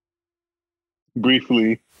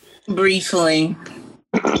 Briefly. This story.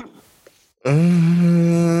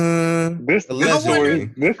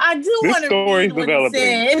 I do want to read what it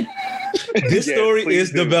said. This story is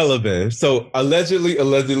developing. So allegedly.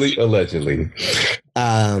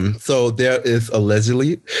 So there is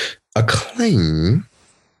allegedly a claim.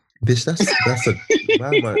 Bitch, that's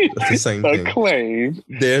the same thing. A claim.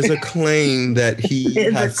 There's a claim that he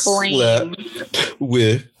has slept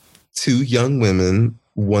with two young women,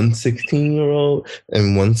 one 16-year-old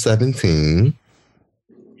and one 17.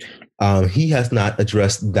 He has not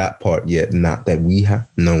addressed that part yet, not that we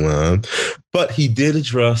know of, but he did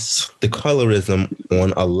address the colorism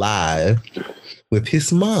on a live with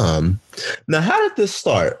his mom. Now, how did this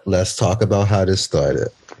start? Let's talk about how this started.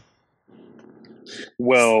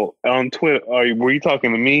 Well, on Twitter, were you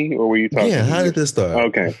talking to me or were you talking to Yeah, how did this start?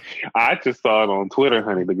 Okay. I just saw it on Twitter,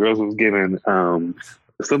 honey. The girls was giving,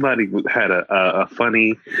 somebody had a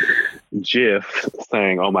funny GIF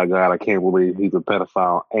saying, "Oh my God, I can't believe he's a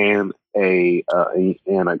pedophile and a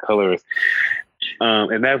colorist,"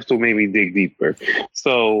 and that's what made me dig deeper.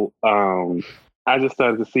 So I just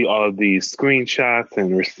started to see all of these screenshots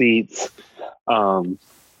and receipts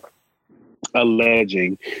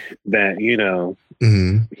alleging that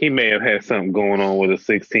he may have had something going on with a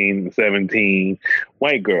 16, 17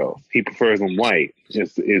 white girl. He prefers them white,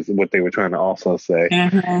 is what they were trying to also say.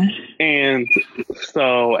 Mm-hmm. And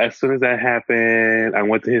so as soon as that happened, I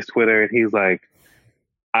went to his Twitter and he's like,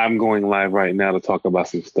 "I'm going live right now to talk about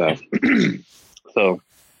some stuff." So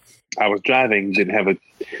I was driving, didn't have a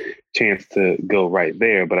chance to go right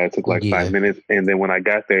there, but I took 5 minutes. And then when I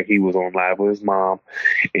got there, he was on live with his mom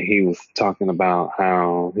and he was talking about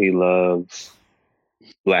how he loves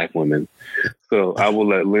Black women. So I will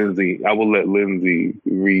let Lindsay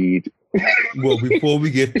read. Well, before we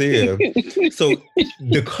get there, so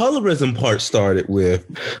the colorism part started with,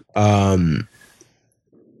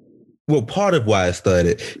 part of why it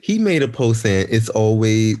started, he made a post saying he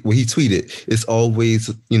tweeted, it's always,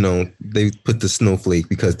 they put the snowflake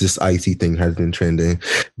because this icy thing has been trending,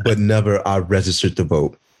 but never I registered to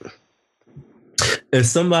vote. And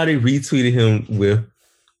somebody retweeted him with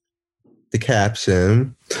the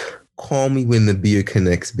caption, "Call me when the beer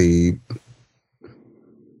connects, babe."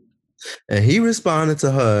 And he responded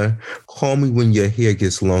to her, "Call me when your hair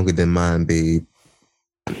gets longer than mine, babe."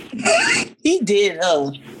 He did,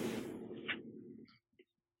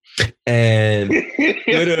 And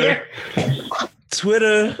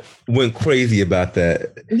Twitter went crazy about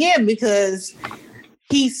that. Yeah, because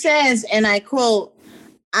he says, and I quote,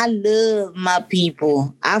 "I love my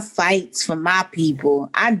people. I fight for my people.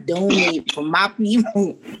 I donate for my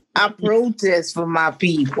people. I protest for my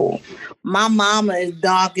people. My mama is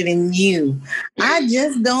darker than you. I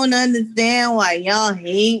just don't understand why y'all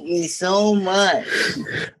hate me so much.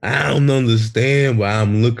 I don't understand why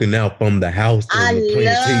I'm looking out from the house on the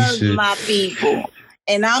plantation. I love my people.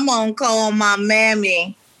 And I'm gonna call my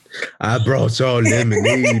mammy. I brought y'all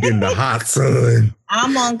lemonade in the hot sun.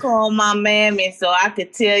 I'm gonna call my mammy so I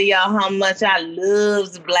could tell y'all how much I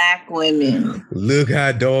loves Black women. Look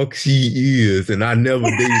how dark she is, and I never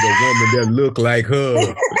dated a woman that looked like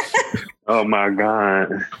her." Oh my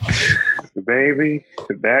God. Baby,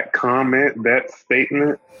 that comment, that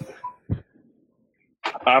statement,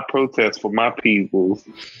 "I protest for my people."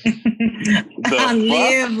 I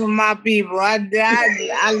live for my people. I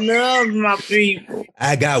love my people.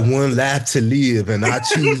 I got one life to live, and I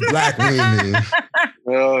choose Black women.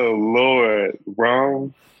 Oh, Lord.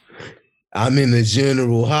 Wrong. I'm in the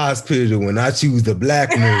general hospital, and I choose the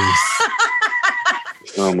Black nurse.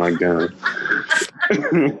 Oh, my God.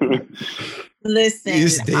 Listen.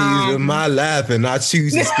 This days of my life, and I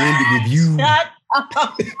choose to spend it with you. Shut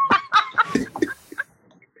up.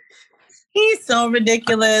 He's so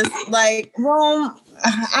ridiculous. Like, Rome,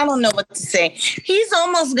 I don't know what to say. He's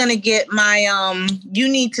almost going to get my, you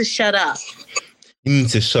need to shut up. You need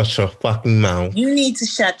to shut your fucking mouth. You need to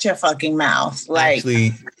shut your fucking mouth. Like,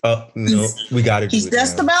 actually, no, we got to do it. He's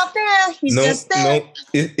just now. About there. He's just there. No,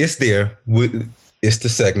 it's there. It's the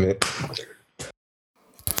segment.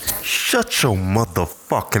 Shut your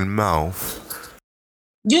motherfucking mouth.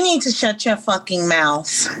 You need to shut your fucking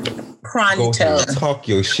mouth. Go Pronto. ahead, talk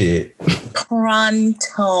your shit.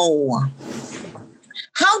 Pronto.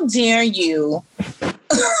 How dare you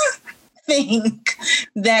think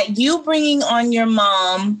that you bringing on your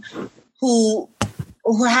mom who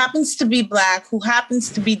happens to be Black, who happens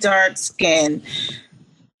to be dark skinned,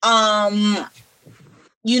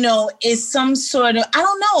 is some sort of, I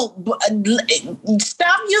don't know,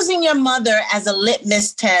 stop using your mother as a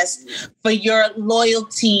litmus test for your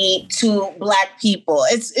loyalty to Black people.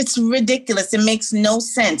 It's ridiculous. It makes no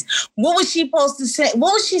sense. What was she supposed to say?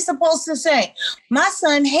 What was she supposed to say? My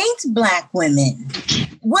son hates Black women.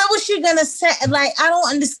 What was she going to say? Like, I don't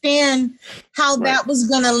understand how that was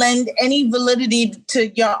going to lend any validity to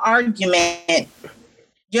your argument.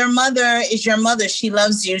 Your mother is your mother. She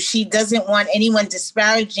loves you. She doesn't want anyone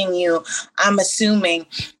disparaging you, I'm assuming.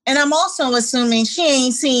 And I'm also assuming she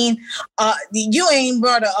ain't seen, you ain't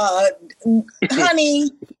brought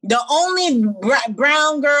honey, the only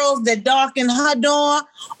brown girls that darken her door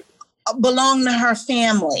belong to her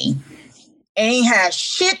family. Ain't has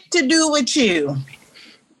shit to do with you.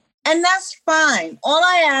 And that's fine. All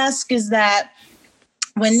I ask is that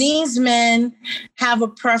when these men have a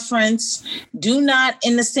preference, do not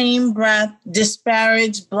in the same breath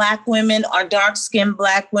disparage Black women or dark-skinned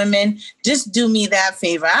Black women. Just do me that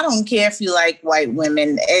favor. I don't care if you like white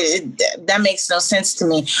women. That makes no sense to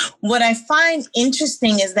me. What I find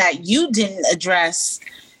interesting is that you didn't address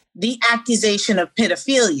the accusation of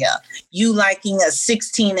pedophilia. You liking a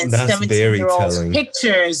 16 and 17-year-old's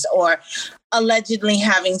pictures or allegedly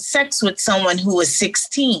having sex with someone who was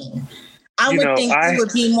 16. I would think you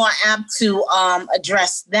would be more apt to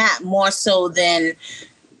address that more so than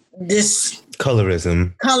this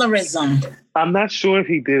colorism. I'm not sure if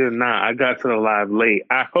he did or not. I got to the live late.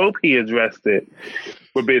 I hope he addressed it,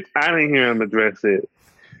 but bitch, I didn't hear him address it.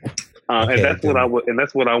 Okay, and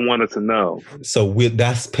that's what I wanted to know. So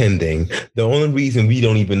that's pending. The only reason we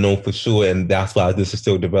don't even know for sure, and that's why this is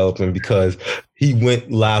still developing, because he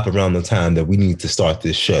went live around the time that we need to start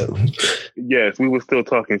this show. Yes, we were still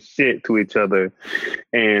talking shit to each other,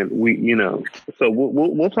 and we, so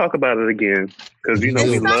we'll talk about it again because we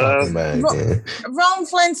love. Rome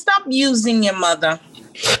Flynn, stop using your mother.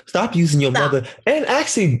 Stop using your mother. And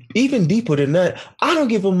actually, even deeper than that, I don't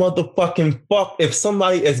give a motherfucking fuck if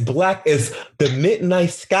somebody as Black as the Midnight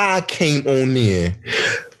Sky came on there.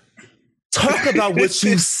 Talk about what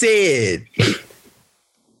you said.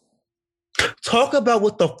 Talk about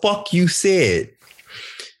what the fuck you said.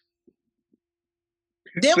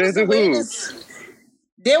 There was a way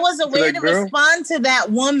to respond to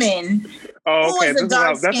that woman. Oh, okay.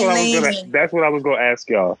 That's what I was going to ask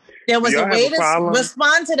y'all. There was a way to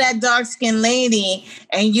respond to that dark-skinned lady,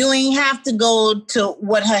 and you ain't have to go to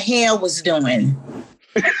what her hair was doing.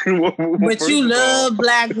 But you love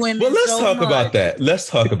Black women. Well, let's talk about that.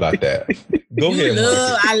 Go ahead.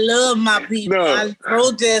 I love my people. No. I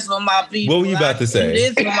protest for my people. What were you about to say? I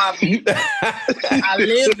live for my people. I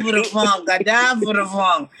live for the funk. I die for the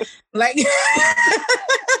funk. Like,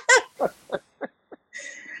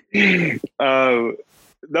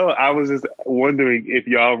 no, I was just wondering if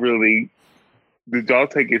y'all did y'all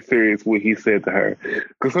take it serious what he said to her?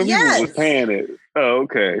 Because some people were saying it. Oh,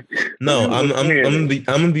 okay. No, I'm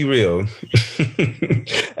gonna be real.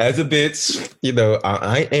 As a bitch,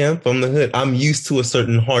 I am from the hood. I'm used to a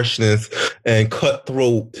certain harshness and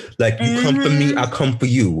cutthroat. Like, you come for me, I come for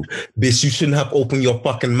you. Bitch, you shouldn't have opened your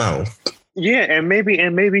fucking mouth. Yeah, and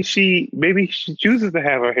maybe she chooses to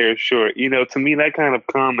have her hair short. To me, that kind of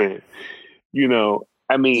comment,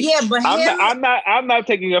 I mean, yeah, but I'm not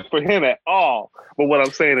taking up for him at all. But what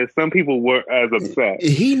I'm saying is, some people weren't as upset.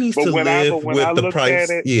 He needs to live with the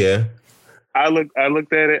price. Yeah, I looked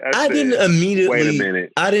at it. I said, didn't immediately. Wait a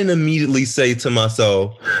minute. I didn't immediately say to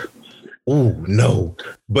myself, "Oh no,"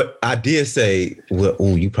 but I did say,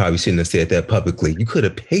 "Well, you probably shouldn't have said that publicly. You could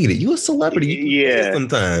have paid it. You're a celebrity. Yeah,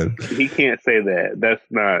 sometimes he can't say that. That's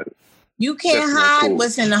not. You can't hide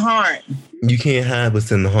what's in the heart. You can't hide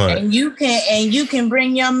what's in the heart. And you can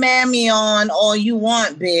bring your mammy on all you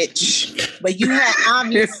want, bitch. But you have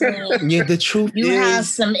obviously the truth you is, have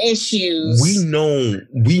some issues. We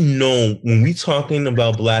know when we talking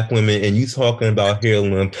about Black women and you talking about hair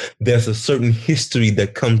length, there's a certain history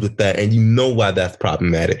that comes with that, and you know why that's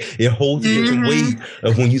problematic. It holds a different weight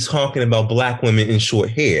of when you're talking about Black women in short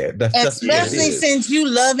hair. Especially since you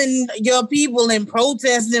loving your people and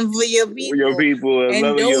protesting for your people,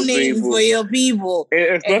 and donating for your people,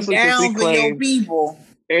 and down for your people.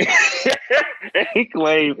 And he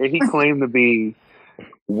claimed to be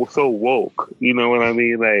so woke. You know what I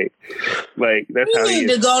mean? Like that's how He he need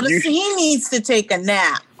is. to go to sleep. He needs to take a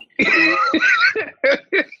nap.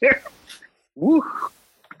 Woo.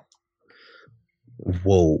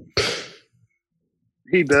 Whoa.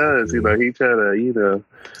 He does. You know, he try to. You know,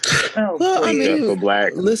 Oh, Well, I speak mean, up for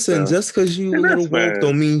black. listen, stuff. just because you a And little that's woke fine.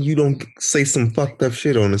 don't mean you don't say some fucked up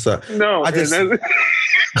shit on the side. No, I and just- that's-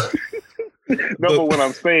 no, but what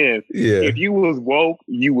I'm saying, Yeah. if you was woke,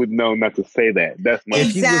 you would know not to say that. That's my.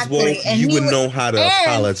 If you was Exactly. woke, And you he would would- know how to and He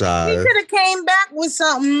apologize. could have came back with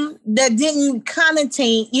something that didn't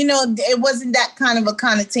connotate. You know, it wasn't that kind of a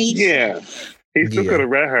connotation. Yeah, he still Yeah. could have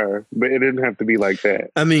read her, but it didn't have to be like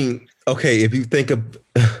that. I mean, okay, if you think of,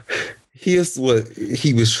 here's what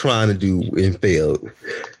he was trying to do and failed.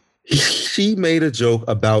 She made a joke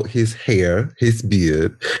about his hair, his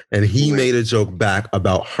beard, and he Right. made a joke back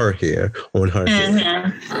about her hair on her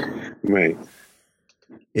hair. Mhm. Right.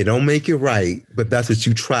 It don't make it right, but that's what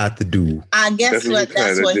you tried to do. I guess That's what he tried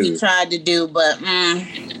that's to what he do. tried to do, but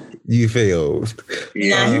You failed.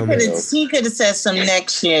 Yeah, he Um, could have said some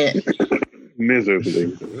next shit.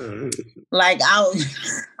 miserably. Like I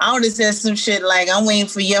would have said some shit like, "I'm waiting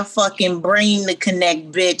for your fucking brain to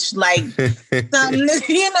connect, bitch." Like something,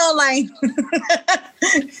 you know, like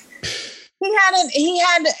he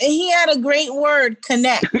had a great word,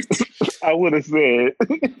 connect. I would have said,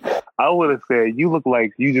 you look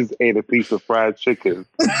like you just ate a piece of fried chicken.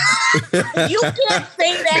 You can't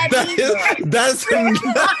say that either. That's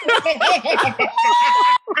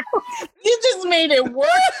You just made it worse.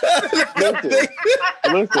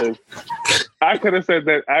 Listen, I could have said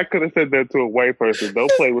that. I could have said that to a white person.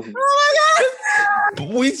 Don't play with me. Oh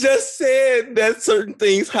we just said that certain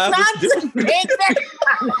things have my god! Not to make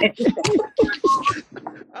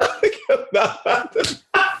that.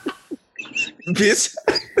 Bitch,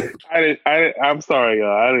 I'm sorry,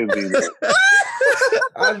 y'all. I didn't mean that.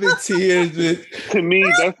 I'm in tears, bitch. To me,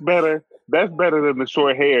 that's better. That's better than the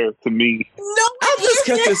short hair. To me, No, I just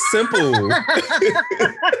kept it simple.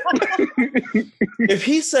 If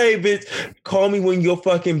he say, bitch, call me when your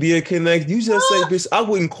fucking beard connect, you just say, bitch, I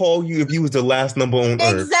wouldn't call you if you was the last number on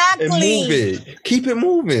earth. exactly. And move it. Keep it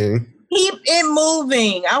moving. Keep it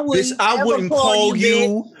moving. I wouldn't. Bitch, I ever wouldn't call bitch.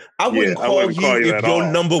 you. I wouldn't I call wouldn't you call you if at your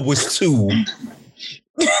all. number was 2.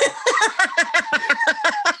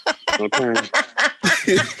 okay.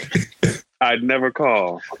 I'd never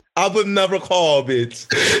call. I would never call, bitch.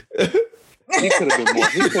 He could have been more.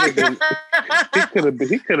 He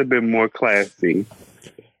could have been more classy.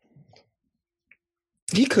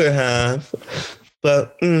 He could have,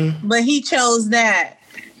 but But he chose that,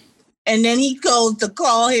 and then he goes to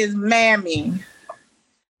call his mammy.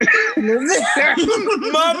 Mama,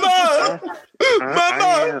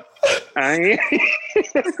 Mama. I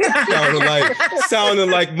sounded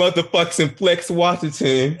like motherfucking Flex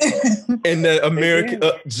Washington in the American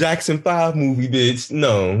Jackson 5 movie, bitch.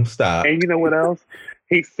 No, stop. And you know what else?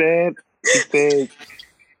 He said,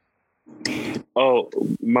 "Oh,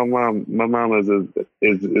 my mom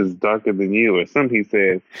is darker than you," or something. He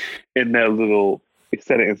said in that little. He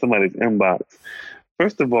said it in somebody's inbox.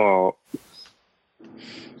 First of all,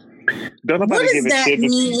 don't What nobody does give a that shit.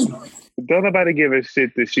 mean? Don't nobody give a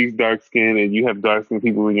shit that she's dark skinned and you have dark skinned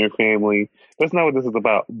people in your family. That's not what this is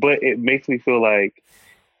about. But it makes me feel like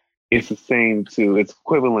it's the same to. It's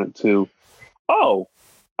equivalent to. Oh,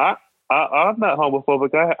 I'm not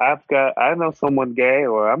homophobic. I know someone gay,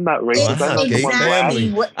 or I'm not racist. It's I know gay someone family.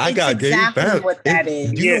 black. I got gay exactly family. what that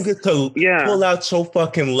is. You don't get to Yeah. pull out your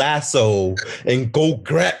fucking lasso and go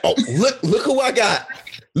grab. Oh, look who I got.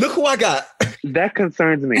 Look who I got. That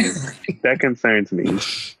concerns me. That concerns me.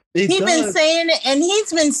 It He's been does. saying it, and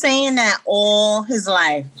he's been saying that all his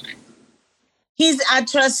life.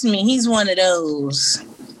 Trust me, he's one of those.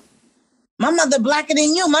 My mother blacker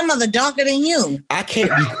than you. My mother darker than you. I can't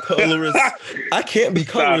be colorist. I can't be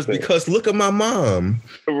colorist Stop it. because look at my mom.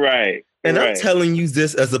 Right. And I'm right. telling you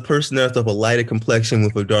this as a person that's of a lighter complexion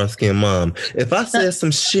with a dark skinned mom. If I said some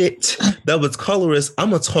shit that was colorist, I'm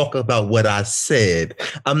going to talk about what I said.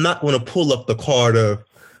 I'm not going to pull up the card of,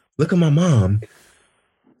 look at my mom.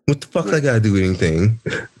 What the fuck I got to do with anything?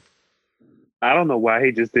 I don't know why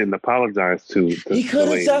he just didn't apologize to He could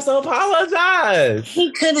have just apologized.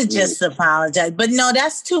 He could have just apologized. But no,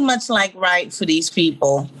 that's too much like right for these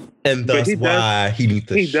people. And But that's he does- why he needs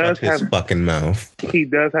to he shut does his have- fucking mouth. He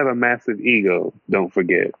does have a massive ego. Don't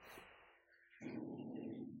forget.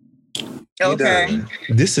 Okay.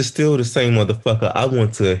 This is still the same motherfucker. I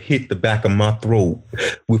want to hit the back of my throat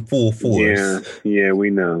with full force. Yeah, we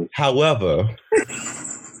know. However,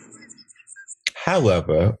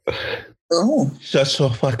 Oh, shut your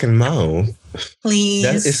fucking mouth.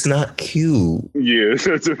 Please. It's not cute. Yeah,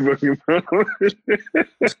 shut your fucking mouth.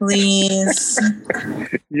 Please.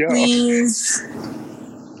 Yeah. Please.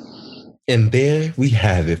 And there we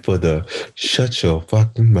have it for the Shut Your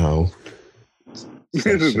Fucking Mouth. This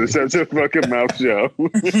is the Shut Your Fucking Mouth show.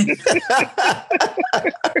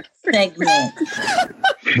 Segment.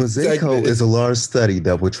 Mosaico is a large study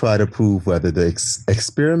that will try to prove whether the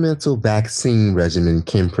experimental vaccine regimen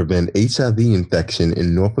can prevent HIV infection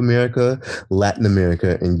in North America, Latin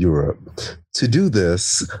America, and Europe. To do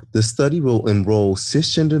this, the study will enroll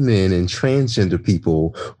cisgender men and transgender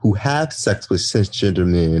people who have sex with cisgender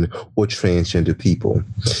men or transgender people.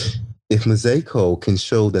 If Mosaico can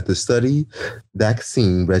show that the study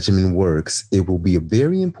vaccine regimen works, it will be a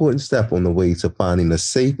very important step on the way to finding a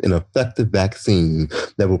safe and effective vaccine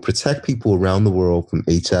that will protect people around the world from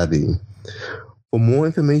HIV. For more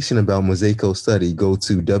information about Mosaico's study, go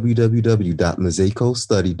to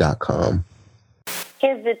www.mosaicostudy.com.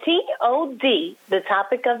 Is the TOD the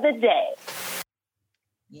topic of the day?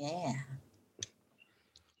 Yeah.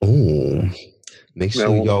 Oh, make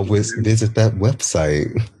sure y'all visit that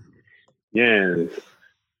website. Yes.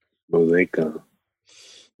 Mosaico.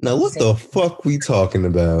 Now, what the fuck we talking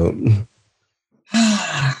about?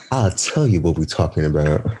 I'll tell you what we talking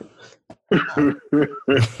about.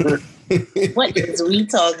 What is we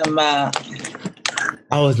talking about?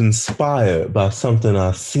 I was inspired by something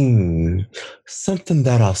I seen, something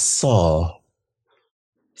that I saw,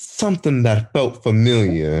 something that felt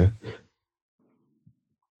familiar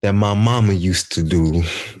that my mama used to do.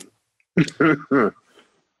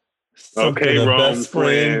 Something Okay, a wrong best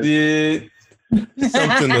friend did.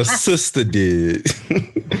 Something a sister did.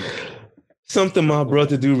 Something my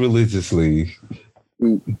brother do religiously.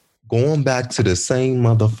 Going back to the same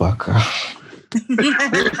motherfucker.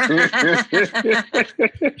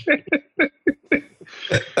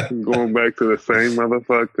 Going back to the same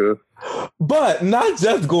motherfucker. But not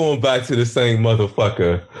just going back to the same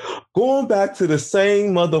motherfucker. Going back to the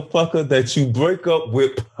same motherfucker that you break up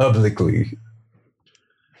with publicly.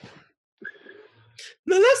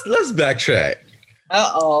 Now let's backtrack.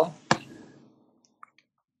 Uh-oh.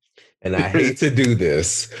 And I hate to do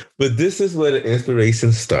this, but this is where the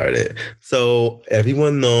inspiration started. So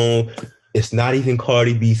everyone know it's not even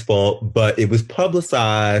Cardi B's fault, but it was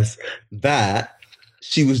publicized that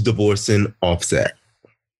she was divorcing Offset.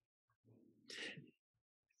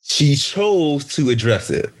 She chose to address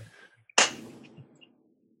it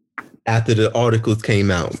after the articles came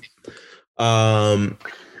out.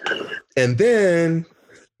 And then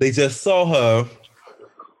they just saw her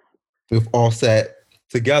with Offset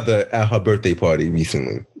together at her birthday party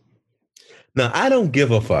recently. Now, I don't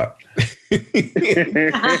give a fuck. I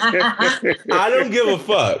don't give a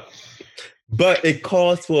fuck. But it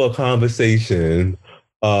calls for a conversation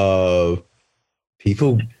of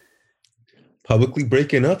people publicly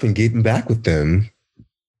breaking up and getting back with them.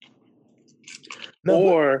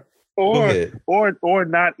 No, or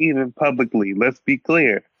not even publicly. Let's be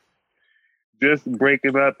clear. Just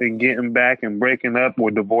breaking up and getting back and breaking up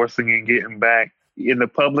or divorcing and getting back. In the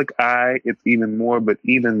public eye, it's even more, but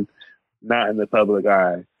even not in the public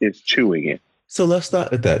eye, it's chewing it. So let's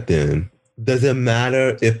start with that then. Does it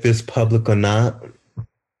matter if it's public or not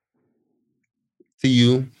to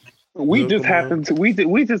you? We just happen to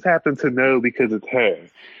know because it's her.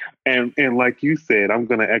 And like you said, I'm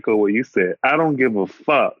gonna echo what you said. I don't give a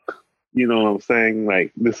fuck. You know what I'm saying?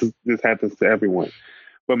 Like this happens to everyone.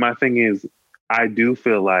 But my thing is, I do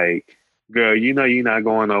feel like, girl, you know you're not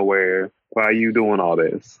going nowhere. Why are you doing all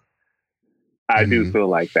this? I do feel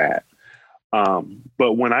like that.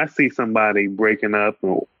 But when I see somebody breaking up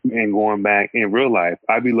and going back in real life,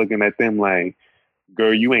 I be looking at them like,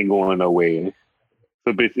 girl, you ain't going nowhere.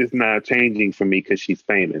 So bitch, it's not changing for me because she's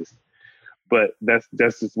famous. But that's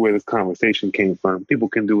just where this conversation came from. People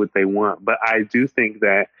can do what they want. But I do think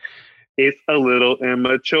that it's a little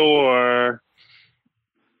immature.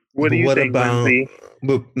 What do you think, Lindsay?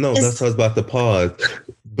 But no, that's what I was about to pause.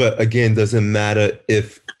 But again, doesn't matter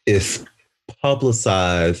if it's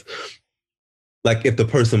publicized, like if the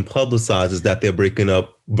person publicizes that they're breaking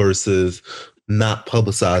up versus not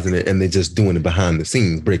publicizing it and they're just doing it behind the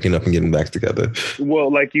scenes, breaking up and getting back together.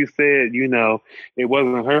 Well, like you said, you know, it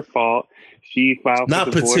wasn't her fault. She filed for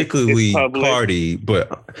not divorce. particularly Cardi,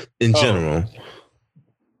 but in general.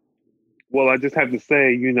 Well, I just have to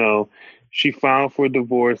say, you know, she filed for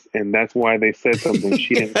divorce, and that's why they said something.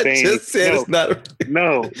 She didn't say anything. Just said it's not.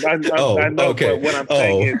 No, I know. Okay. But what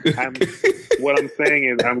I'm saying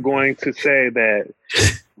is, I'm going to say that,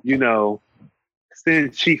 you know,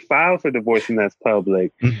 since she filed for divorce and that's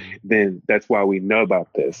public, then that's why we know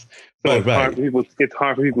about this. So it's hard for people. It's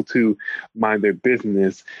hard for people to mind their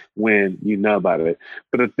business when you know about it.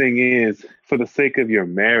 But the thing is, for the sake of your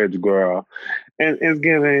marriage, girl, and it's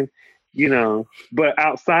given, you know. But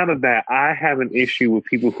outside of that, I have an issue with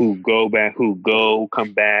people who go back,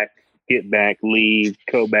 come back, get back, leave,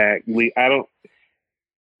 go back, leave. I don't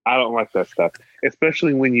like that stuff,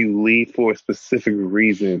 especially when you leave for a specific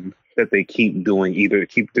reason that they keep doing, either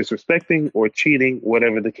keep disrespecting or cheating,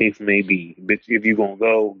 whatever the case may be. Bitch, if you're going to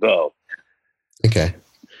go, go. Okay.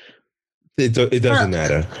 It doesn't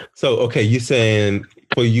matter. So, okay, you're saying,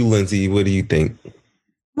 for you, Lindsay, what do you think?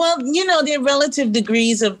 Well, you know, there are relative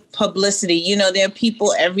degrees of publicity. You know, there are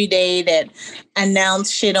people every day that announce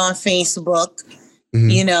shit on Facebook,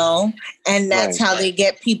 you know, and that's how they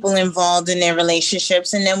get people involved in their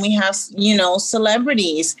relationships. And then we have, you know,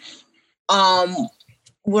 celebrities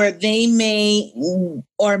where they may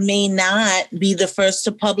or may not be the first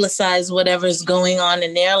to publicize whatever's going on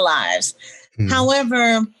in their lives.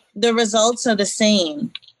 However, the results are the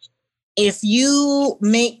same. If you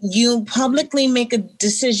publicly make a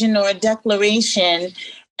decision or a declaration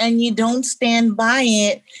and you don't stand by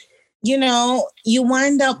it, you know, you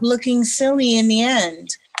wind up looking silly in the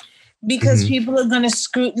end because people are going to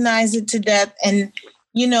scrutinize it to death and,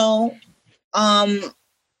 you know,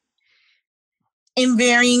 in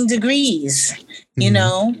varying degrees, you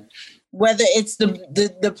know, whether it's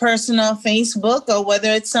the person on Facebook or whether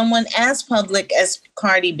it's someone as public as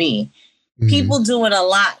Cardi B. People do it a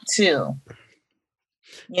lot too.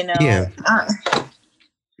 You know,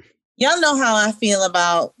 y'all know how I feel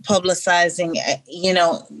about publicizing, you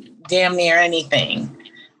know, damn near anything.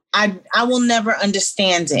 I will never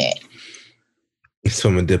understand it. It's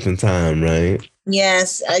from a different time, right?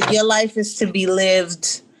 Yes. Your life is to be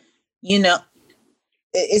lived, you know,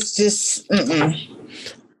 it's just,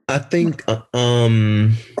 I think, I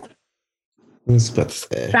was about to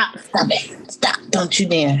say. Stop it. Stop. Don't you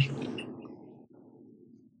dare.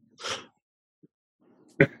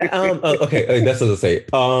 Okay, that's what I say.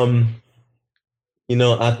 You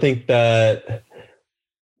know, I think that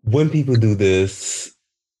when people do this,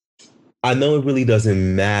 I know it really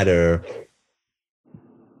doesn't matter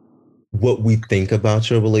what we think about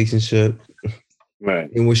your relationship.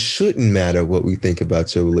 Right. And it shouldn't matter what we think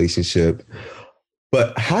about your relationship.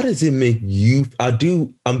 But how does it make you?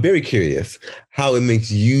 I'm very curious how it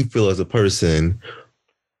makes you feel as a person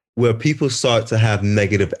where people start to have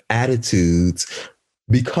negative attitudes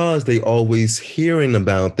because they always hearing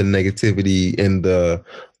about the negativity and the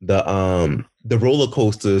roller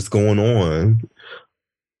coasters going on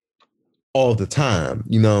all the time.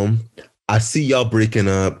 You know, I see y'all breaking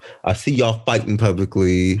up. I see y'all fighting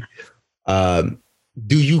publicly.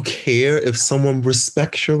 Do you care if someone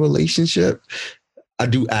respects your relationship? I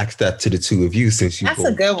do ask that to the two of you since you That's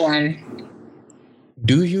both. a good one.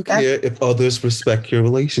 Do you care if others respect your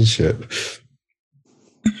relationship?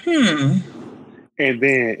 And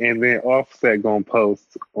then Offset gonna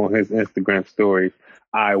post on his Instagram stories,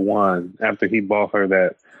 I won, after he bought her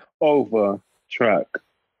that OVA truck.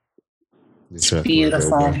 It's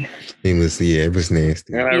beautiful. It was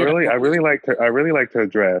nasty. And I really liked her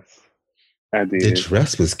dress. I did. The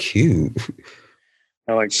dress was cute.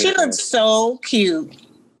 I like she looks so cute.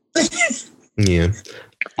 Yeah.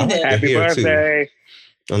 Happy birthday. Too.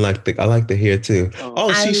 I like the hair too.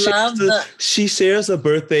 She shares a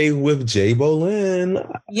birthday with Jay Bolin.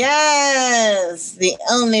 Yes, the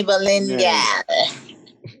only Bolin gal.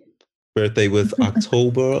 Birthday was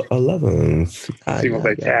October 11th. She was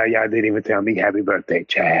like, child, y'all didn't even tell me happy birthday,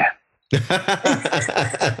 child.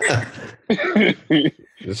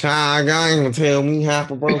 The child, y'all ain't gonna tell me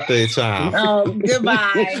happy birthday, child. Oh,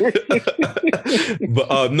 goodbye.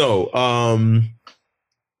 But no,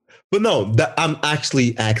 I'm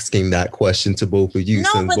actually asking that question to both of you.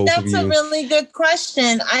 No, but that's a really good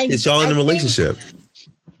question. It's y'all in a relationship.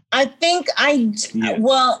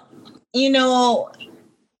 Well, you know,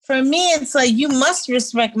 for me, it's like, you must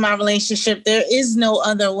respect my relationship. There is no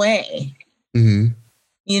other way.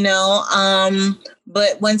 You know,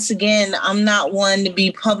 but once again, I'm not one to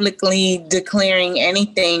be publicly declaring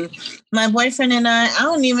anything. My boyfriend and I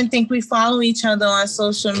don't even think we follow each other on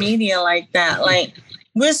social media like that. Like,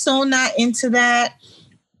 we're so not into that.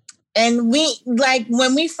 And we, like,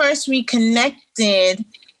 when we first reconnected,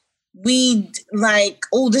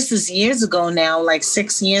 this is years ago now, like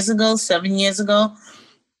 6 years ago, 7 years ago.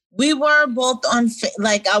 We were both on,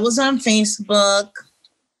 I was on Facebook.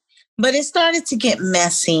 But it started to get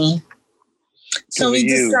messy. So we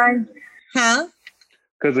decided,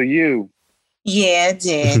 Because of you. Yeah, it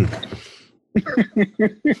did.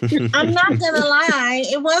 I'm not gonna lie,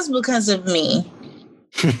 it was because of me.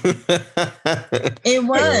 It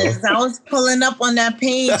was. I was pulling up on that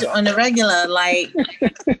page on the regular, like.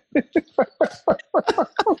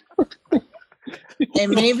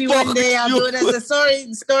 And maybe one day I'll do it as a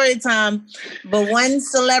story time. But one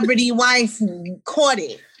celebrity wife caught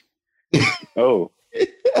it. Oh.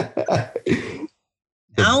 I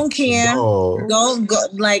don't care. Oh. Go.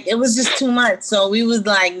 Like, it was just too much. So we was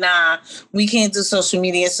like, nah, we can't do social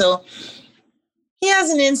media. So he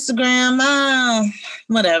has an Instagram.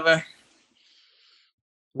 Whatever.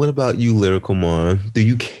 What about you, Lyrical Mon? Do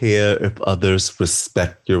you care if others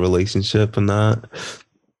respect your relationship or not?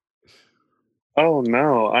 Oh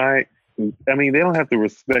no, I mean, they don't have to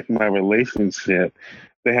respect my relationship.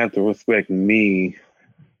 They have to respect me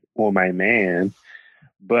or my man.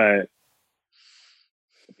 But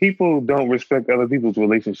people don't respect other people's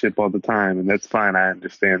relationship all the time, and that's fine. I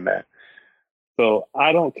understand that. So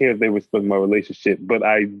I don't care if they respect my relationship, but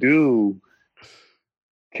I do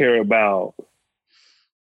care about.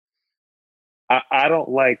 I don't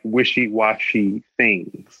like wishy-washy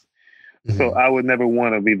things. Mm-hmm. So I would never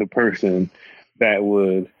want to be the person that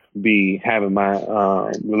would be having my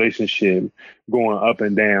relationship going up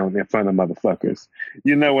and down in front of motherfuckers.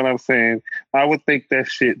 You know what I'm saying? I would think that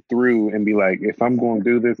shit through and be like, if I'm going to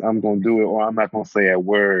do this, I'm going to do it, or I'm not going to say a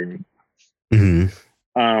word.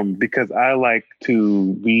 Mm-hmm. Because I like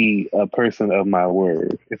to be a person of my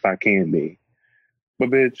word, if I can be. But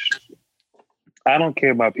bitch, I don't care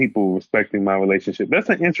about people respecting my relationship. That's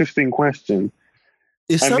an interesting question.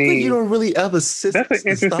 It's something you don't really ever sit that's an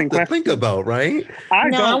interesting to think about, right? I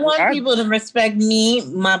want people to respect me,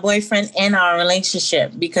 my boyfriend, and our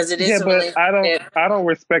relationship, because it is a relationship. I don't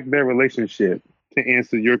respect their relationship, to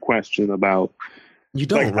answer your question about. You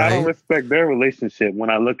don't, right? I don't respect their relationship. When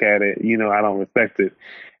I look at it, I don't respect it.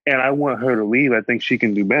 And I want her to leave. I think she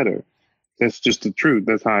can do better. That's just the truth.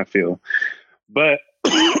 That's how I feel. But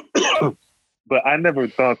but I never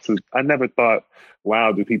thought,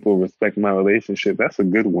 wow, do people respect my relationship? That's a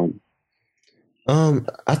good one.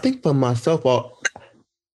 I think for myself,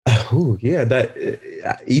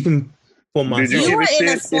 even for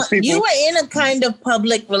myself, you were in a kind of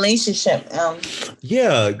public relationship.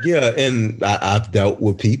 Yeah, and I've dealt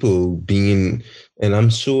with people being, and I'm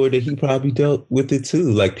sure that he probably dealt with it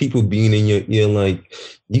too. Like people being in your ear, like,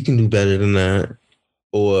 you can do better than that,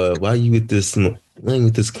 or why are you with this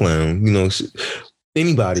clown?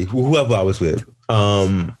 Anybody, whoever I was with.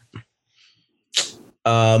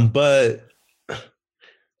 But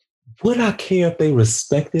would I care if they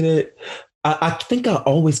respected it? I think I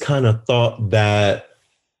always kind of thought that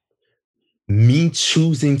me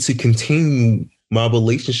choosing to continue my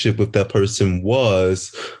relationship with that person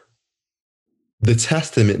was the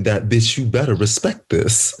testament that, bitch, you better respect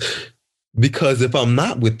this. Because if I'm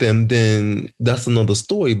not with them, then that's another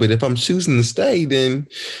story. But if I'm choosing to stay, then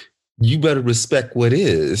you better respect what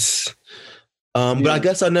is. But I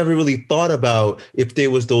guess I never really thought about if there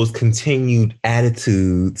was those continued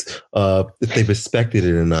attitudes, if they respected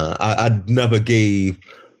it or not. I never gave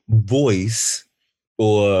voice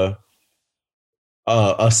or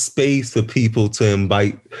a space for people to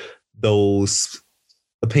invite those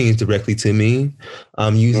opinions directly to me.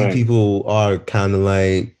 Usually people are kind of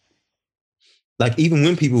like even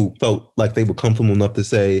when people felt like they were comfortable enough to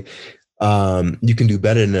say, you can do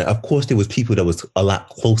better than that. Of course, there was people that was a lot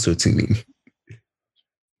closer to me.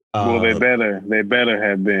 Well, they better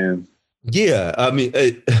have been. Yeah, I mean,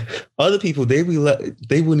 other people they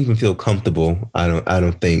wouldn't even feel comfortable. I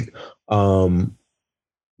don't think.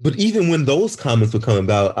 But even when those comments would come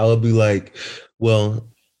about, I would be like, well,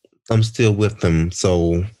 I'm still with them,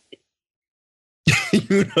 so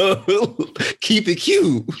keep it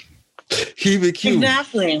cute. Keep it cute.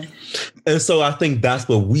 Exactly. And so I think that's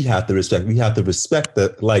what we have to respect. We have to respect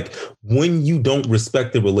that. Like, when you don't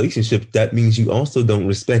respect the relationship, that means you also don't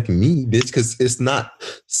respect me, bitch, because it's not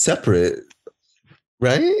separate.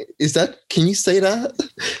 Right? Can you say that?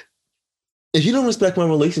 If you don't respect my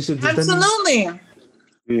relationship, absolutely.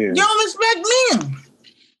 You don't respect me.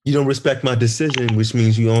 You don't respect my decision, which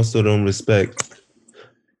means you also don't respect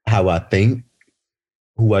how I think,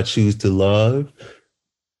 who I choose to love.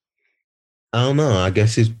 I don't know. I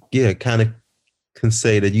guess kind of can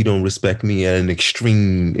say that you don't respect me at an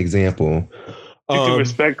extreme example. You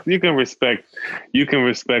can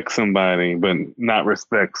respect somebody, but not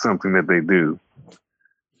respect something that they do.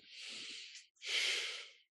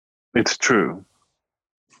 It's true.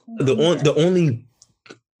 The only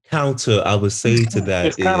counter I would say to that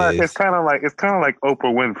it's kind of like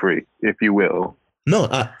Oprah Winfrey, if you will. No,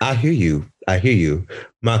 I hear you.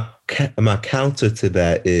 My counter to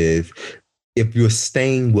that is if you're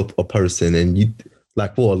staying with a person and you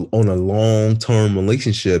like on a long-term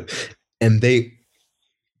relationship and they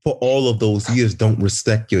for all of those years don't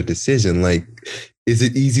respect your decision, like, is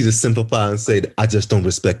it easy to simplify and say, I just don't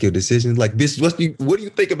respect your decision? Like, bitch, what do you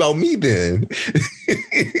think about me then?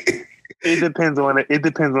 It depends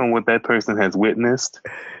on what that person has witnessed.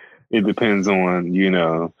 It depends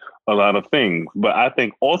on, a lot of things. But I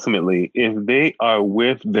think ultimately, if they are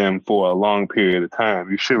with them for a long period of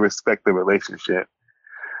time, you should respect the relationship.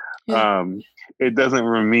 Yeah. It doesn't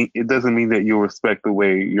mean that you'll respect the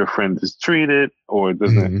way your friend is treated, or it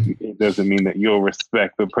doesn't mean that you'll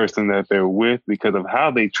respect the person that they're with because of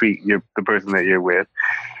how they treat the person that you're with.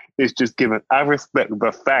 It's just I respect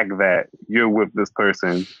the fact that you're with this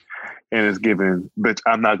person, and it's given, but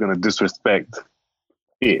I'm not going to disrespect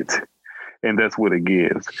it. And that's what it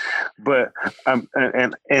gives. But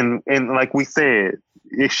and like we said,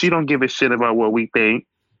 if she don't give a shit about what we think,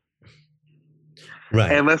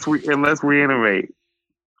 right? And let's reiterate,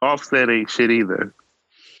 Offset ain't shit either.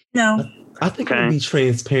 No, I think I'll be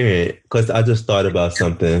transparent because I just thought about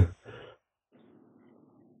something.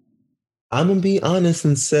 I'm gonna be honest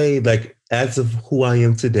and say, like, as of who I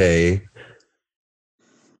am today,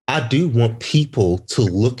 I do want people to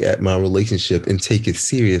look at my relationship and take it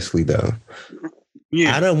seriously, though.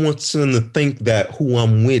 Yeah. I don't want them to think that who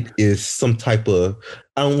I'm with is some type of...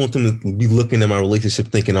 I don't want them to be looking at my relationship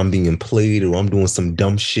thinking I'm being played or I'm doing some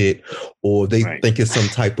dumb shit, or they think it's some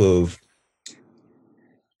type of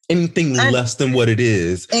anything less than what it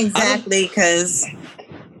is. Exactly, because...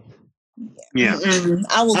 Yeah.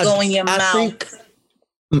 I will go in your mouth. I think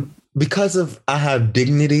because I have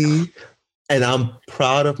dignity... and I'm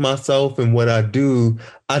proud of myself and what I do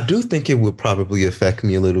think it would probably affect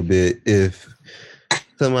me a little bit if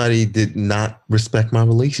somebody did not respect my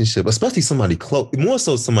relationship, especially somebody close, more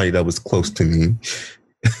so somebody that was close to me.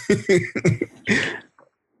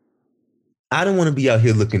 I don't want to be out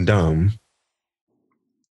here looking dumb.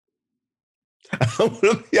 I don't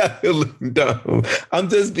want to be out here looking dumb. I'm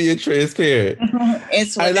just being transparent.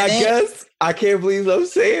 It's what and I guess I can't believe I'm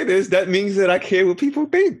saying this. That means that I care what people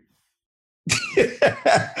think.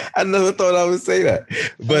 I never thought I would say that,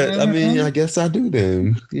 but I mean, I guess I do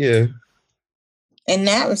then. Yeah. In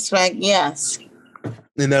that respect, yes.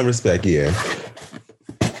 In that respect, yeah.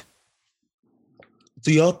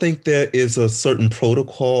 Do y'all think there is a certain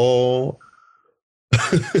protocol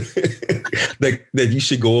that you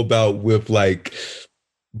should go about with, like,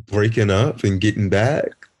 breaking up and getting back?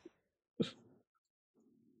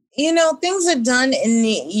 Things are done in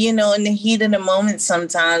the heat of the moment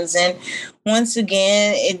sometimes. And once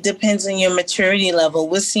again, it depends on your maturity level.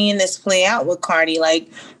 We're seeing this play out with Cardi. Like,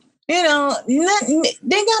 they got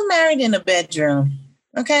married in a bedroom.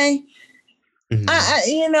 Okay.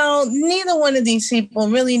 Mm-hmm. Neither one of these people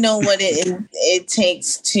really know what it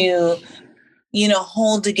takes to,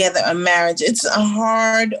 hold together a marriage. It's a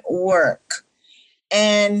hard work.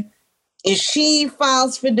 And if she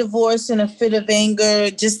files for divorce in a fit of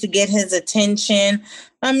anger just to get his attention,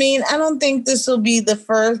 I mean, I don't think this will be the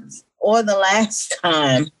first or the last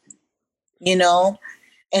time,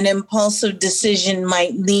 an impulsive decision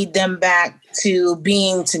might lead them back to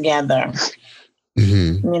being together.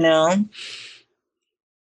 Mm-hmm.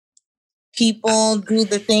 People do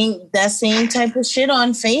that same type of shit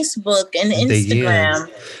on Facebook and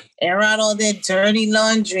Instagram. Air out all their dirty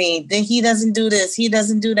laundry. He doesn't do this. He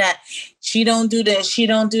doesn't do that. She don't do this. She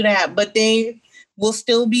don't do that. But they will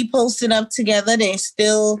still be posted up together. They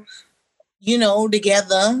still,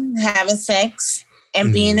 together, having sex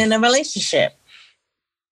and being in a relationship.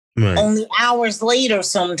 Right. Only hours later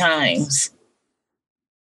sometimes.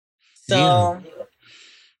 So...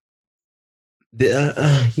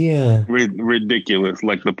 yeah. Ridiculous,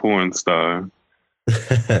 like the porn star.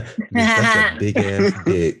 That's a big ass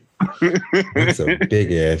dick. That's a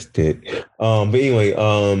big ass dick. But anyway,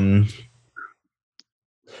 I'm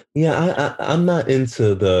not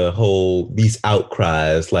into the whole these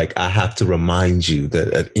outcries. Like, I have to remind you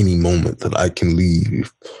that at any moment that I can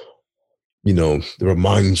leave.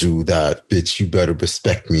 Remind you that, bitch, you better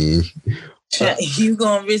respect me. You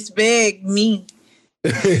gonna respect me?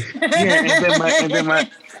 and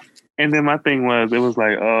then my thing was, it was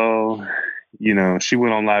like, oh. She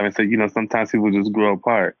went on live and said, sometimes people just grow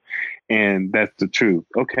apart. And that's the truth.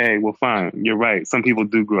 Okay, well, fine. You're right. Some people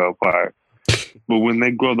do grow apart. But when they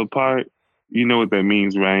grow apart, you know what that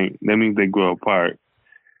means, right? That means they grow apart.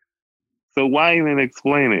 So why even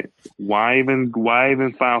explain it? Why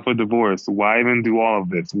even file for divorce? Why even do all of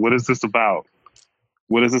this? What is this about?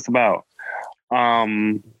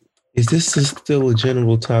 Is this still a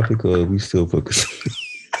general topic, or are we still focusing?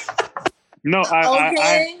 No,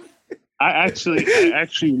 I actually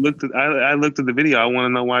looked at I looked at the video. I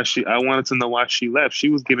wanted to know why she left. She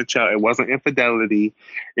was giving child. It wasn't infidelity.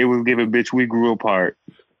 It was giving bitch. We grew apart.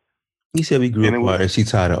 He said we grew apart, and she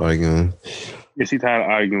tired of arguing. Yeah, she tired of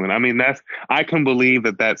arguing. I mean, I can believe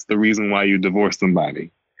that's the reason why you divorce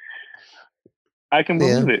somebody. I can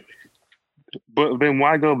believe it. But then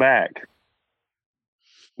why go back?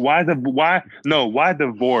 Why divorce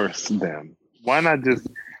them? Why not just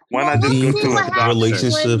go to a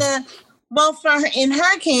relationship? In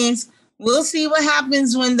her case, we'll see what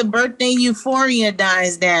happens when the birthday euphoria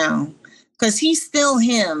dies down, because he's still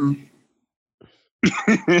him.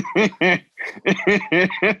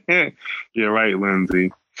 You're right,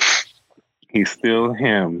 Lindsay. He's still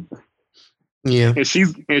him. Yeah. And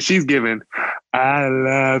she's giving, I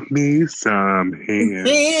love me some him.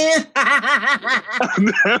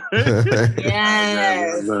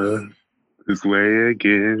 Yes. This way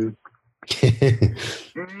again.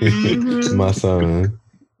 My son.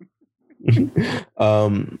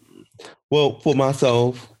 Well, for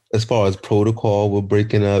myself, as far as protocol with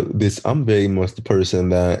breaking up, I'm very much the person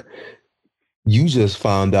that you just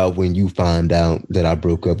found out when you find out that I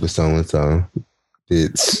broke up with so-and-so.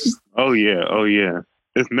 Oh yeah.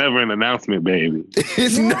 It's never an announcement, baby.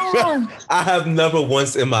 I have never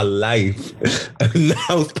once in my life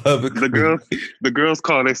announced publicly. The girls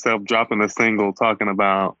call themselves dropping a single, talking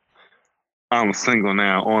about I'm single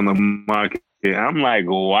now on the market. I'm like,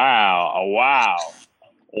 wow.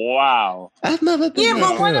 I've never been. Yeah,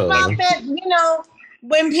 but what about that?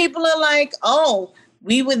 When people are like, "Oh,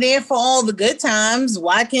 we were there for all the good times.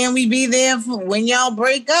 Why can't we be there for when y'all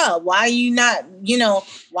break up? Why are you not?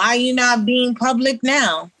 Why are you not being public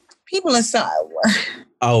now?" People are so.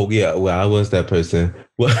 Oh yeah, well, I was that person.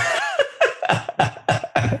 Well,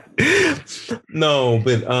 no,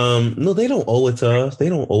 but no, they don't owe it to us. They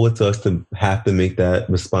don't owe it to us to have to make that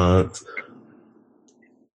response.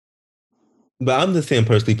 But I'm just saying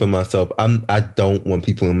personally for myself, I don't want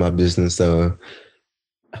people in my business. I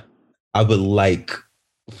would like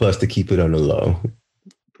for us to keep it on the low.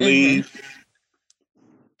 Please.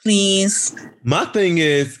 My thing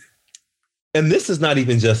is, and this is not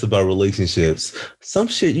even just about relationships. Some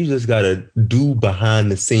shit you just gotta do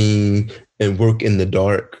behind the scene and work in the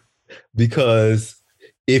dark. Because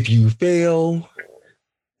if you failed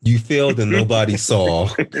and nobody saw.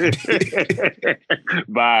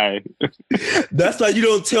 Bye. That's why you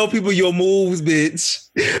don't tell people your moves, bitch.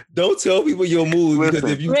 Don't tell people your moves. Listen,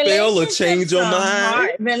 because if you fail or change your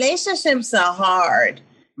mind. Relationships are hard.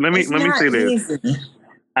 Let me say this. Easy.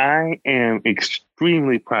 I am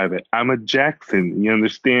extremely private. I'm a Jackson. You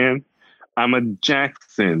understand? I'm a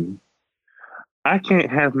Jackson. I can't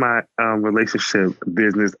have my relationship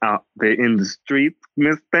business out there in the streets,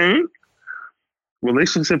 Miss Thing.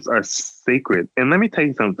 Relationships are sacred. And let me tell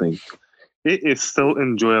you something. It is so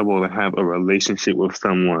enjoyable to have a relationship with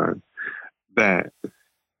someone that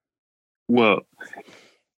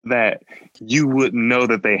you would know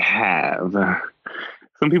that they have.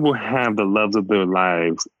 Some people have the loves of their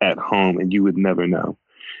lives at home and you would never know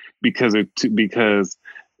because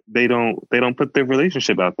they don't put their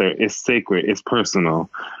relationship out there. It's sacred. It's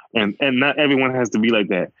personal. And not everyone has to be like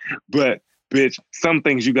that. But bitch, some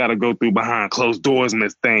things you got to go through behind closed doors,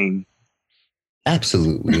 Miss Thing.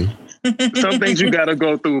 Absolutely. Some things you got to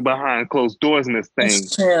go through behind closed doors, Miss Thing.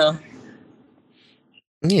 It's true.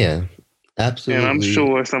 Yeah, absolutely. And I'm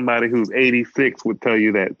sure somebody who's 86 would tell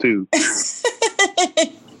you that too.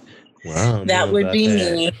 Wow, that would be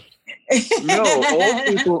me.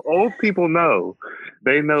 No, old people know.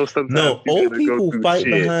 They know sometimes. No, old people fight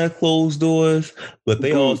behind closed doors, but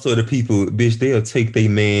they also the people, bitch, they'll take their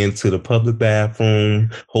man to the public bathroom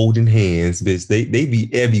holding hands, bitch. They be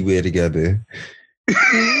everywhere together.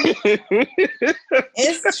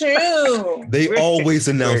 It's true. They always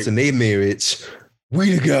announcing their marriage.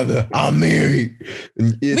 We together. I'm married.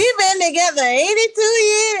 We've been together 82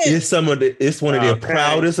 years. It's one of their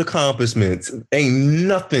proudest accomplishments. Ain't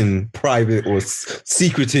nothing private or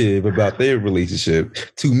secretive about their relationship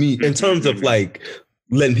to me in terms of like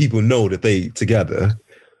letting people know that they together.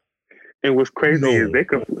 And what's crazy is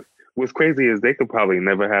they could probably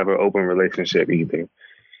never have an open relationship either.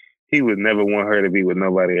 He would never want her to be with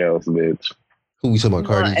nobody else, bitch. Who we talking about,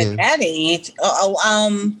 Cardi? At that age,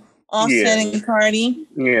 Offset and Cardi.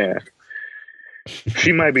 Yeah.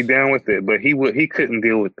 She might be down with it, but he couldn't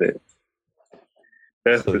deal with it.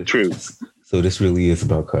 That's the truth. So this really is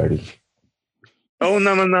about Cardi. Oh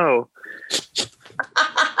no.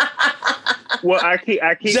 Well, I keep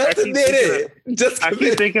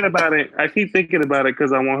thinking about it. I keep thinking about it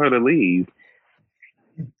because I want her to leave.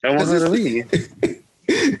 I want her to leave.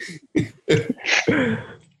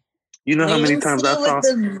 You know how You many see times I with saw.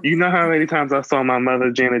 the- You know how many times I saw my mother,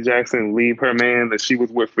 Janet Jackson, leave her man that she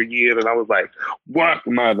was with for years, and I was like, "What,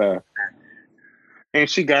 mother?" And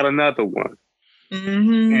she got another one,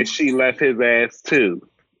 Mhm. and she left his ass too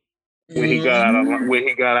when he got out of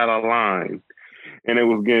Mhm. line, and it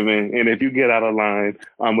was given. And if you get out of line,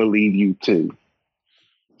 I'm gonna leave you too.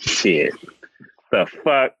 Shit, the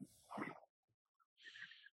fuck.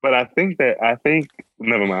 But I think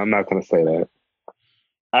never mind. I'm not gonna say that.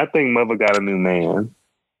 I think mother got a new man,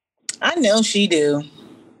 I know she do.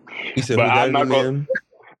 You said but who got I'm a not new gonna. man?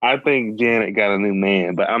 I think Janet got a new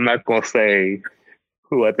man, but I'm not gonna say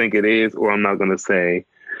who I think it is, or I'm not gonna say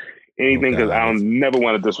anything because I God. don't never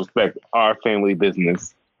want to disrespect our family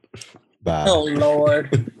business. Bye. Oh Lord.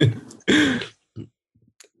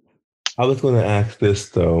 I was going to ask this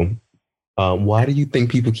though. Why do you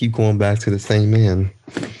think people keep going back to the same man?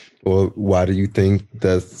 Or why do you think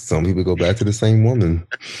that some people go back to the same woman?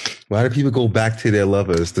 Why do people go back to their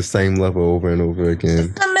lovers, the same lover over and over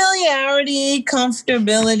again? Familiarity,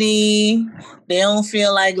 comfortability. They don't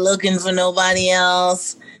feel like looking for nobody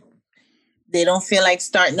else. They don't feel like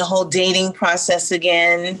starting the whole dating process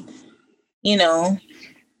again. You know.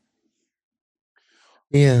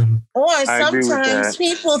 Yeah. Or I agree with sometimes that.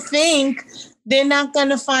 people think they're not going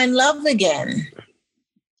to find love again.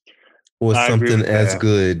 Or I agree something with as that.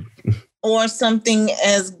 good. Or something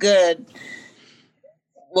as good.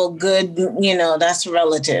 Well, good, that's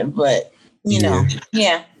relative, but,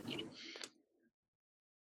 yeah.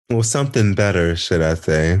 Or something better, should I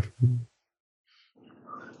say.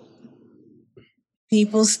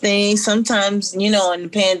 People stay, sometimes, in the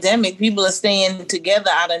pandemic, people are staying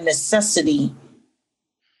together out of necessity.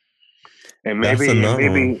 And maybe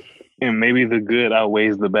the good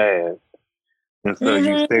outweighs the bad. And so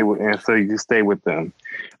you stay with them.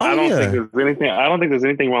 I don't think there's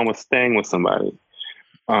anything wrong with staying with somebody.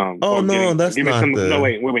 Or let me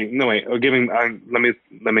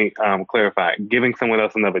clarify. Giving someone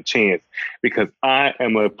else another chance, because I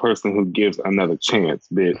am a person who gives another chance,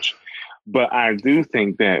 bitch. But I do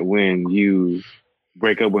think that when you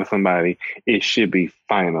break up with somebody, it should be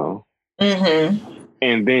final. Mm-hmm.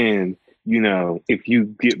 And then, if you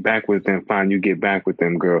get back with them, fine, you get back with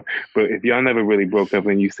them, girl. But if y'all never really broke up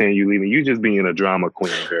and you saying you leaving, you just being a drama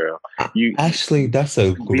queen, girl. Actually, that's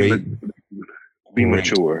a great... Be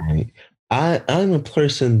mature. Point. I'm a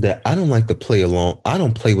person that I don't like to play along. I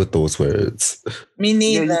don't play with those words. Me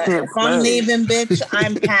neither. Yeah, if I'm leaving, bitch,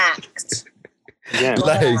 I'm packed. Yeah.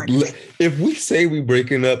 If we say we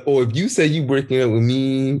breaking up, or if you say you breaking up with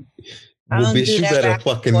me, well, bitch, you better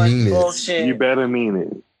fucking mean bullshit. You better mean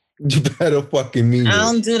it. You better fucking mean it. I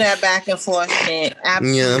don't do that back and forth shit.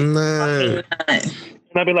 Absolutely. Yeah, I'm not. And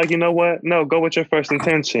I'll be like, you know what? No, go with your first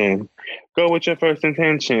intention.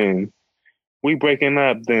 We breaking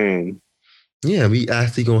up then. Yeah, we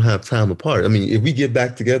actually gonna have time apart. I mean, if we get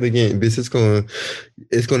back together again, it's gonna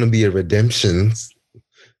be a redemption.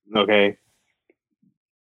 Okay.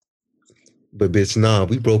 But bitch, nah,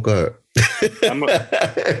 we broke up. I'm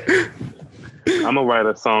gonna write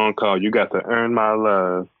a song called "You Got to Earn My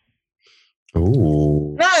Love."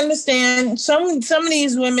 Ooh. I understand. Some of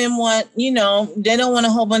these women want, they don't want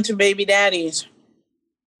a whole bunch of baby daddies.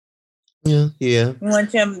 Yeah. You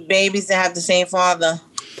want your babies to have the same father.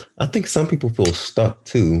 I think some people feel stuck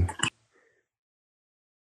too.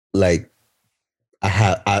 Like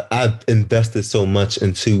I've invested so much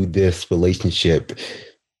into this relationship.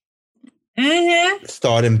 Mm-hmm.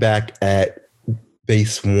 Starting back at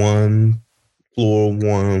base 1, floor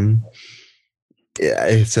 1. Yeah,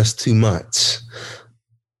 it's just too much.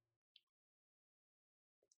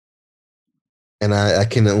 And I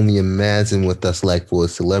can only imagine what that's like for a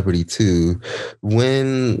celebrity too.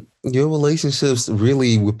 When your relationships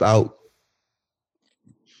really without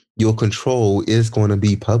your control is going to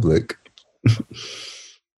be public.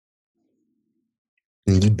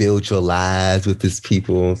 And you build your lives with these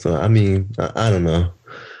people. So, I mean, I don't know.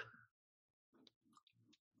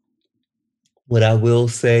 What I will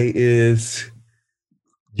say is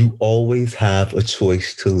you always have a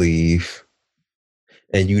choice to leave.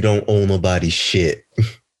 And you don't owe nobody shit.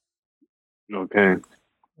 Okay.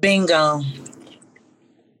 Bingo.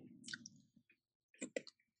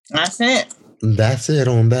 That's it. That's it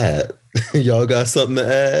on that. Y'all got something to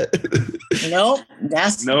add? Nope.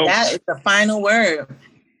 That is the final word.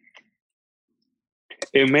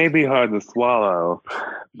 It may be hard to swallow,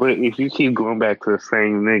 but if you keep going back to the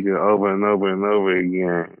same nigga over and over and over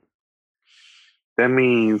again, that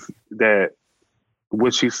means that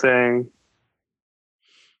what you say,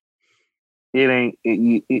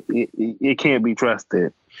 it can't be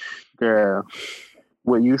trusted, girl.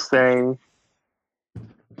 What you say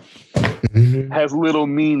Mhm. has little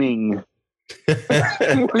meaning.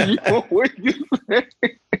 When you say,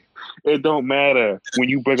 it don't matter. When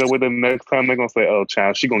you break up with them next time, they're gonna say, "Oh,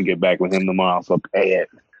 child, she gonna get back with him tomorrow, so pay it."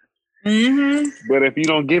 Mm-hmm. But if you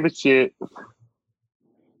don't give a shit,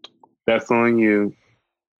 that's on you.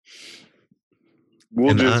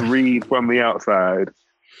 We'll And just I- read from the outside.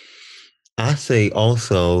 I say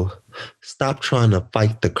also, stop trying to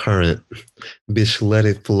fight the current. Bitch, let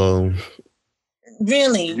it flow.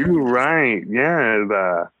 Really, You're right.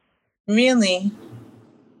 Yeah. really.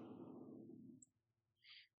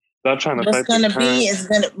 Stop trying to What's fight the gonna current. be is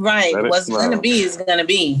gonna right. Let it What's flow. gonna be is gonna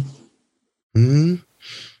be. Hmm.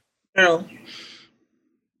 True.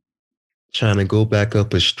 Trying to go back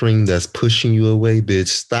up a string that's pushing you away, bitch.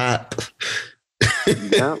 Stop.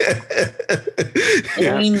 Yep.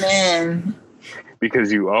 Yeah. Amen.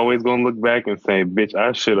 Because you always gonna look back and say, "Bitch,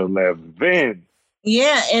 I should have left then."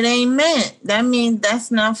 Yeah, it ain't meant. That means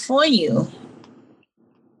that's not for you.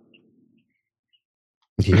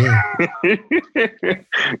 Yeah.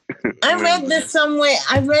 I read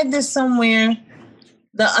this somewhere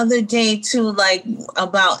the other day too, like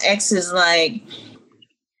about exes. Like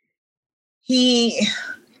it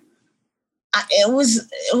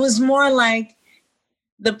was more like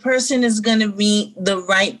the person is going to be the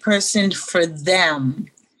right person for them.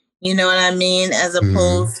 You know what I mean? As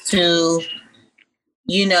opposed to,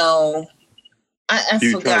 you know, I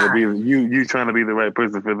You forgot. trying to be the right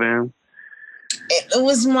person for them. It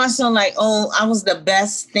was more so like, oh, I was the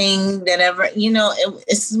best thing that ever, you know,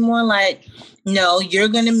 it's more like, no, you're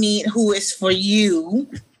going to meet who is for you.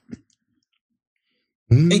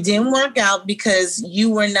 Mhm. It didn't work out because you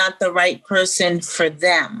were not the right person for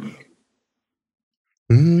them.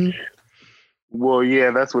 Mhm. Well,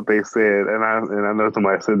 yeah, that's what they said, and I know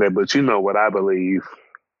somebody said that, but you know what I believe.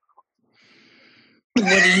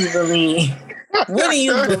 What do you believe? What do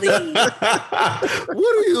you believe? What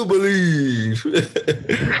do you believe?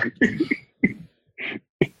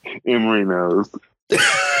 Emery knows.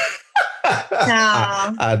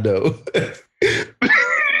 I know.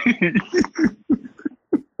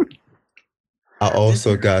 I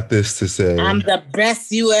also got this to say. I'm the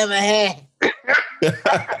best you ever had. That's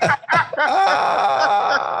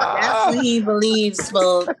what he believes,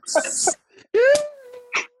 folks.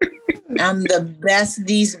 I'm the best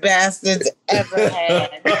these bastards ever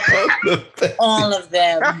had. All of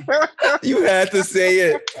them. You had to say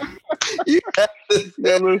it. You had to say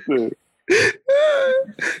Now listen,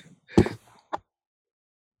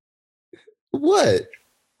 What?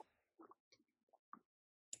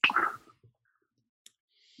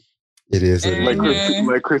 It is. What it is.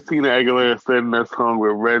 like Christina Aguilera said in that song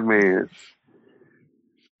with Redman.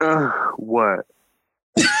 What?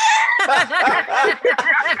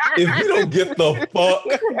 If you don't get the fuck,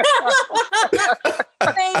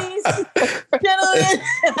 Ladies, gentlemen.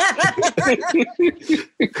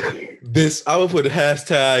 this, I would put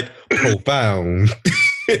hashtag profound.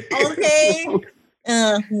 Okay.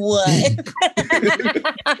 What?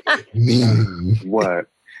 What?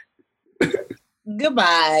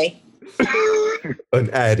 Goodbye. An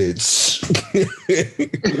adage.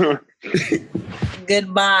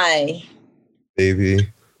 Goodbye. Baby,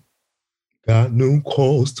 got no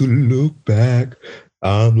cause to look back.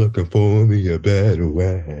 I'm looking for me a better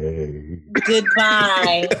way.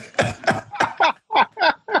 Goodbye.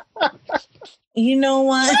 You know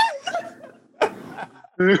what?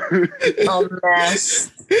 A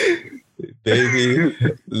mess. Baby,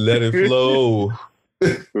 let it flow.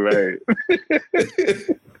 Right.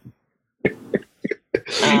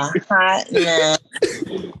 A hot mess.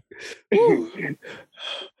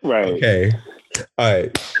 Right. Okay. All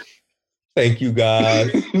right. Thank you guys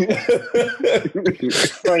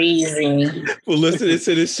Crazy. for listening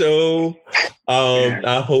to the show.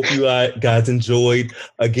 I hope you guys enjoyed.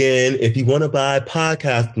 Again, if you want to buy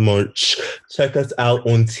podcast merch, check us out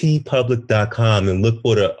on tpublic.com and look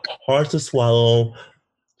for the Hard to Swallow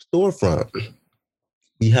storefront.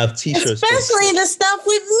 We have t-shirts. Especially the stuff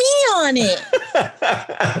with me on it.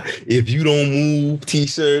 If you don't move,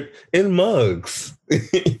 t-shirt and mugs.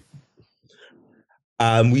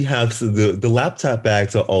 We have the laptop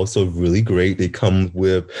bags are also really great. They come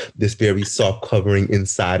with this very soft covering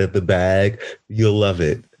inside of the bag. You'll love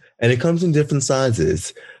it. And it comes in different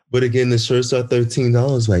sizes. But again, the shirts are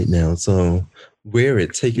 $13 right now. So wear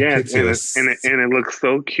it. Take a picture. And it looks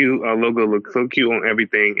so cute. Our logo looks so cute on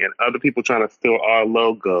everything. And other people trying to steal our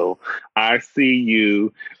logo. I see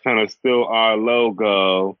you trying to steal our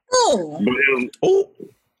logo. Oh.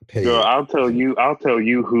 Girl, I'll tell you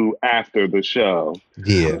who after the show.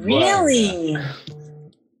 Yeah. Really?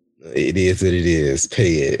 It is what it is.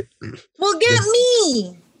 Pay it. Well, get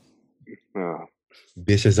me. Oh.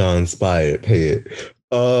 Bitches are inspired. Pay it.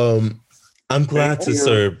 I'm glad to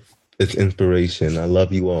serve as inspiration. I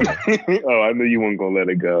love you all. Oh, I knew you weren't gonna let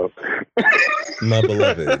it go. My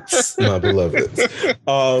beloveds. My beloveds.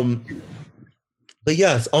 But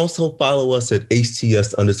yes, also follow us at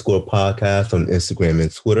HTS_podcast on Instagram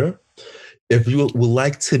and Twitter. If you would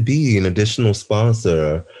like to be an additional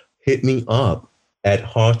sponsor, hit me up at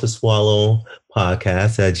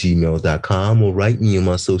hardtoswallowpodcast@gmail.com or write me on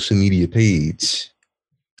my social media page.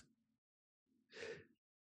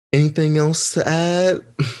 Anything else to add?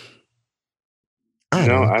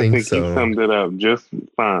 I think so. you summed it up just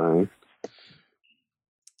fine.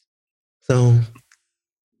 So,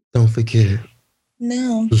 don't forget.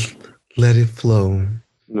 No. Let it flow.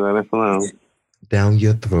 Let it flow. Down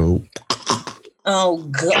your throat. Oh,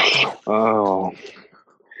 God. Oh.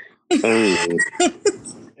 Hey.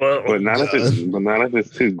 But not if it's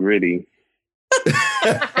too gritty.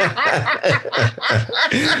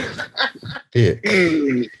 Thick.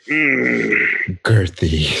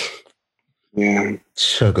 Girthy. Yeah.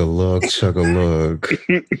 Chug-a-lug, chug-a-lug.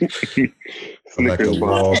 Like a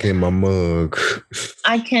log in my mug.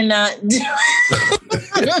 I cannot do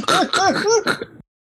it.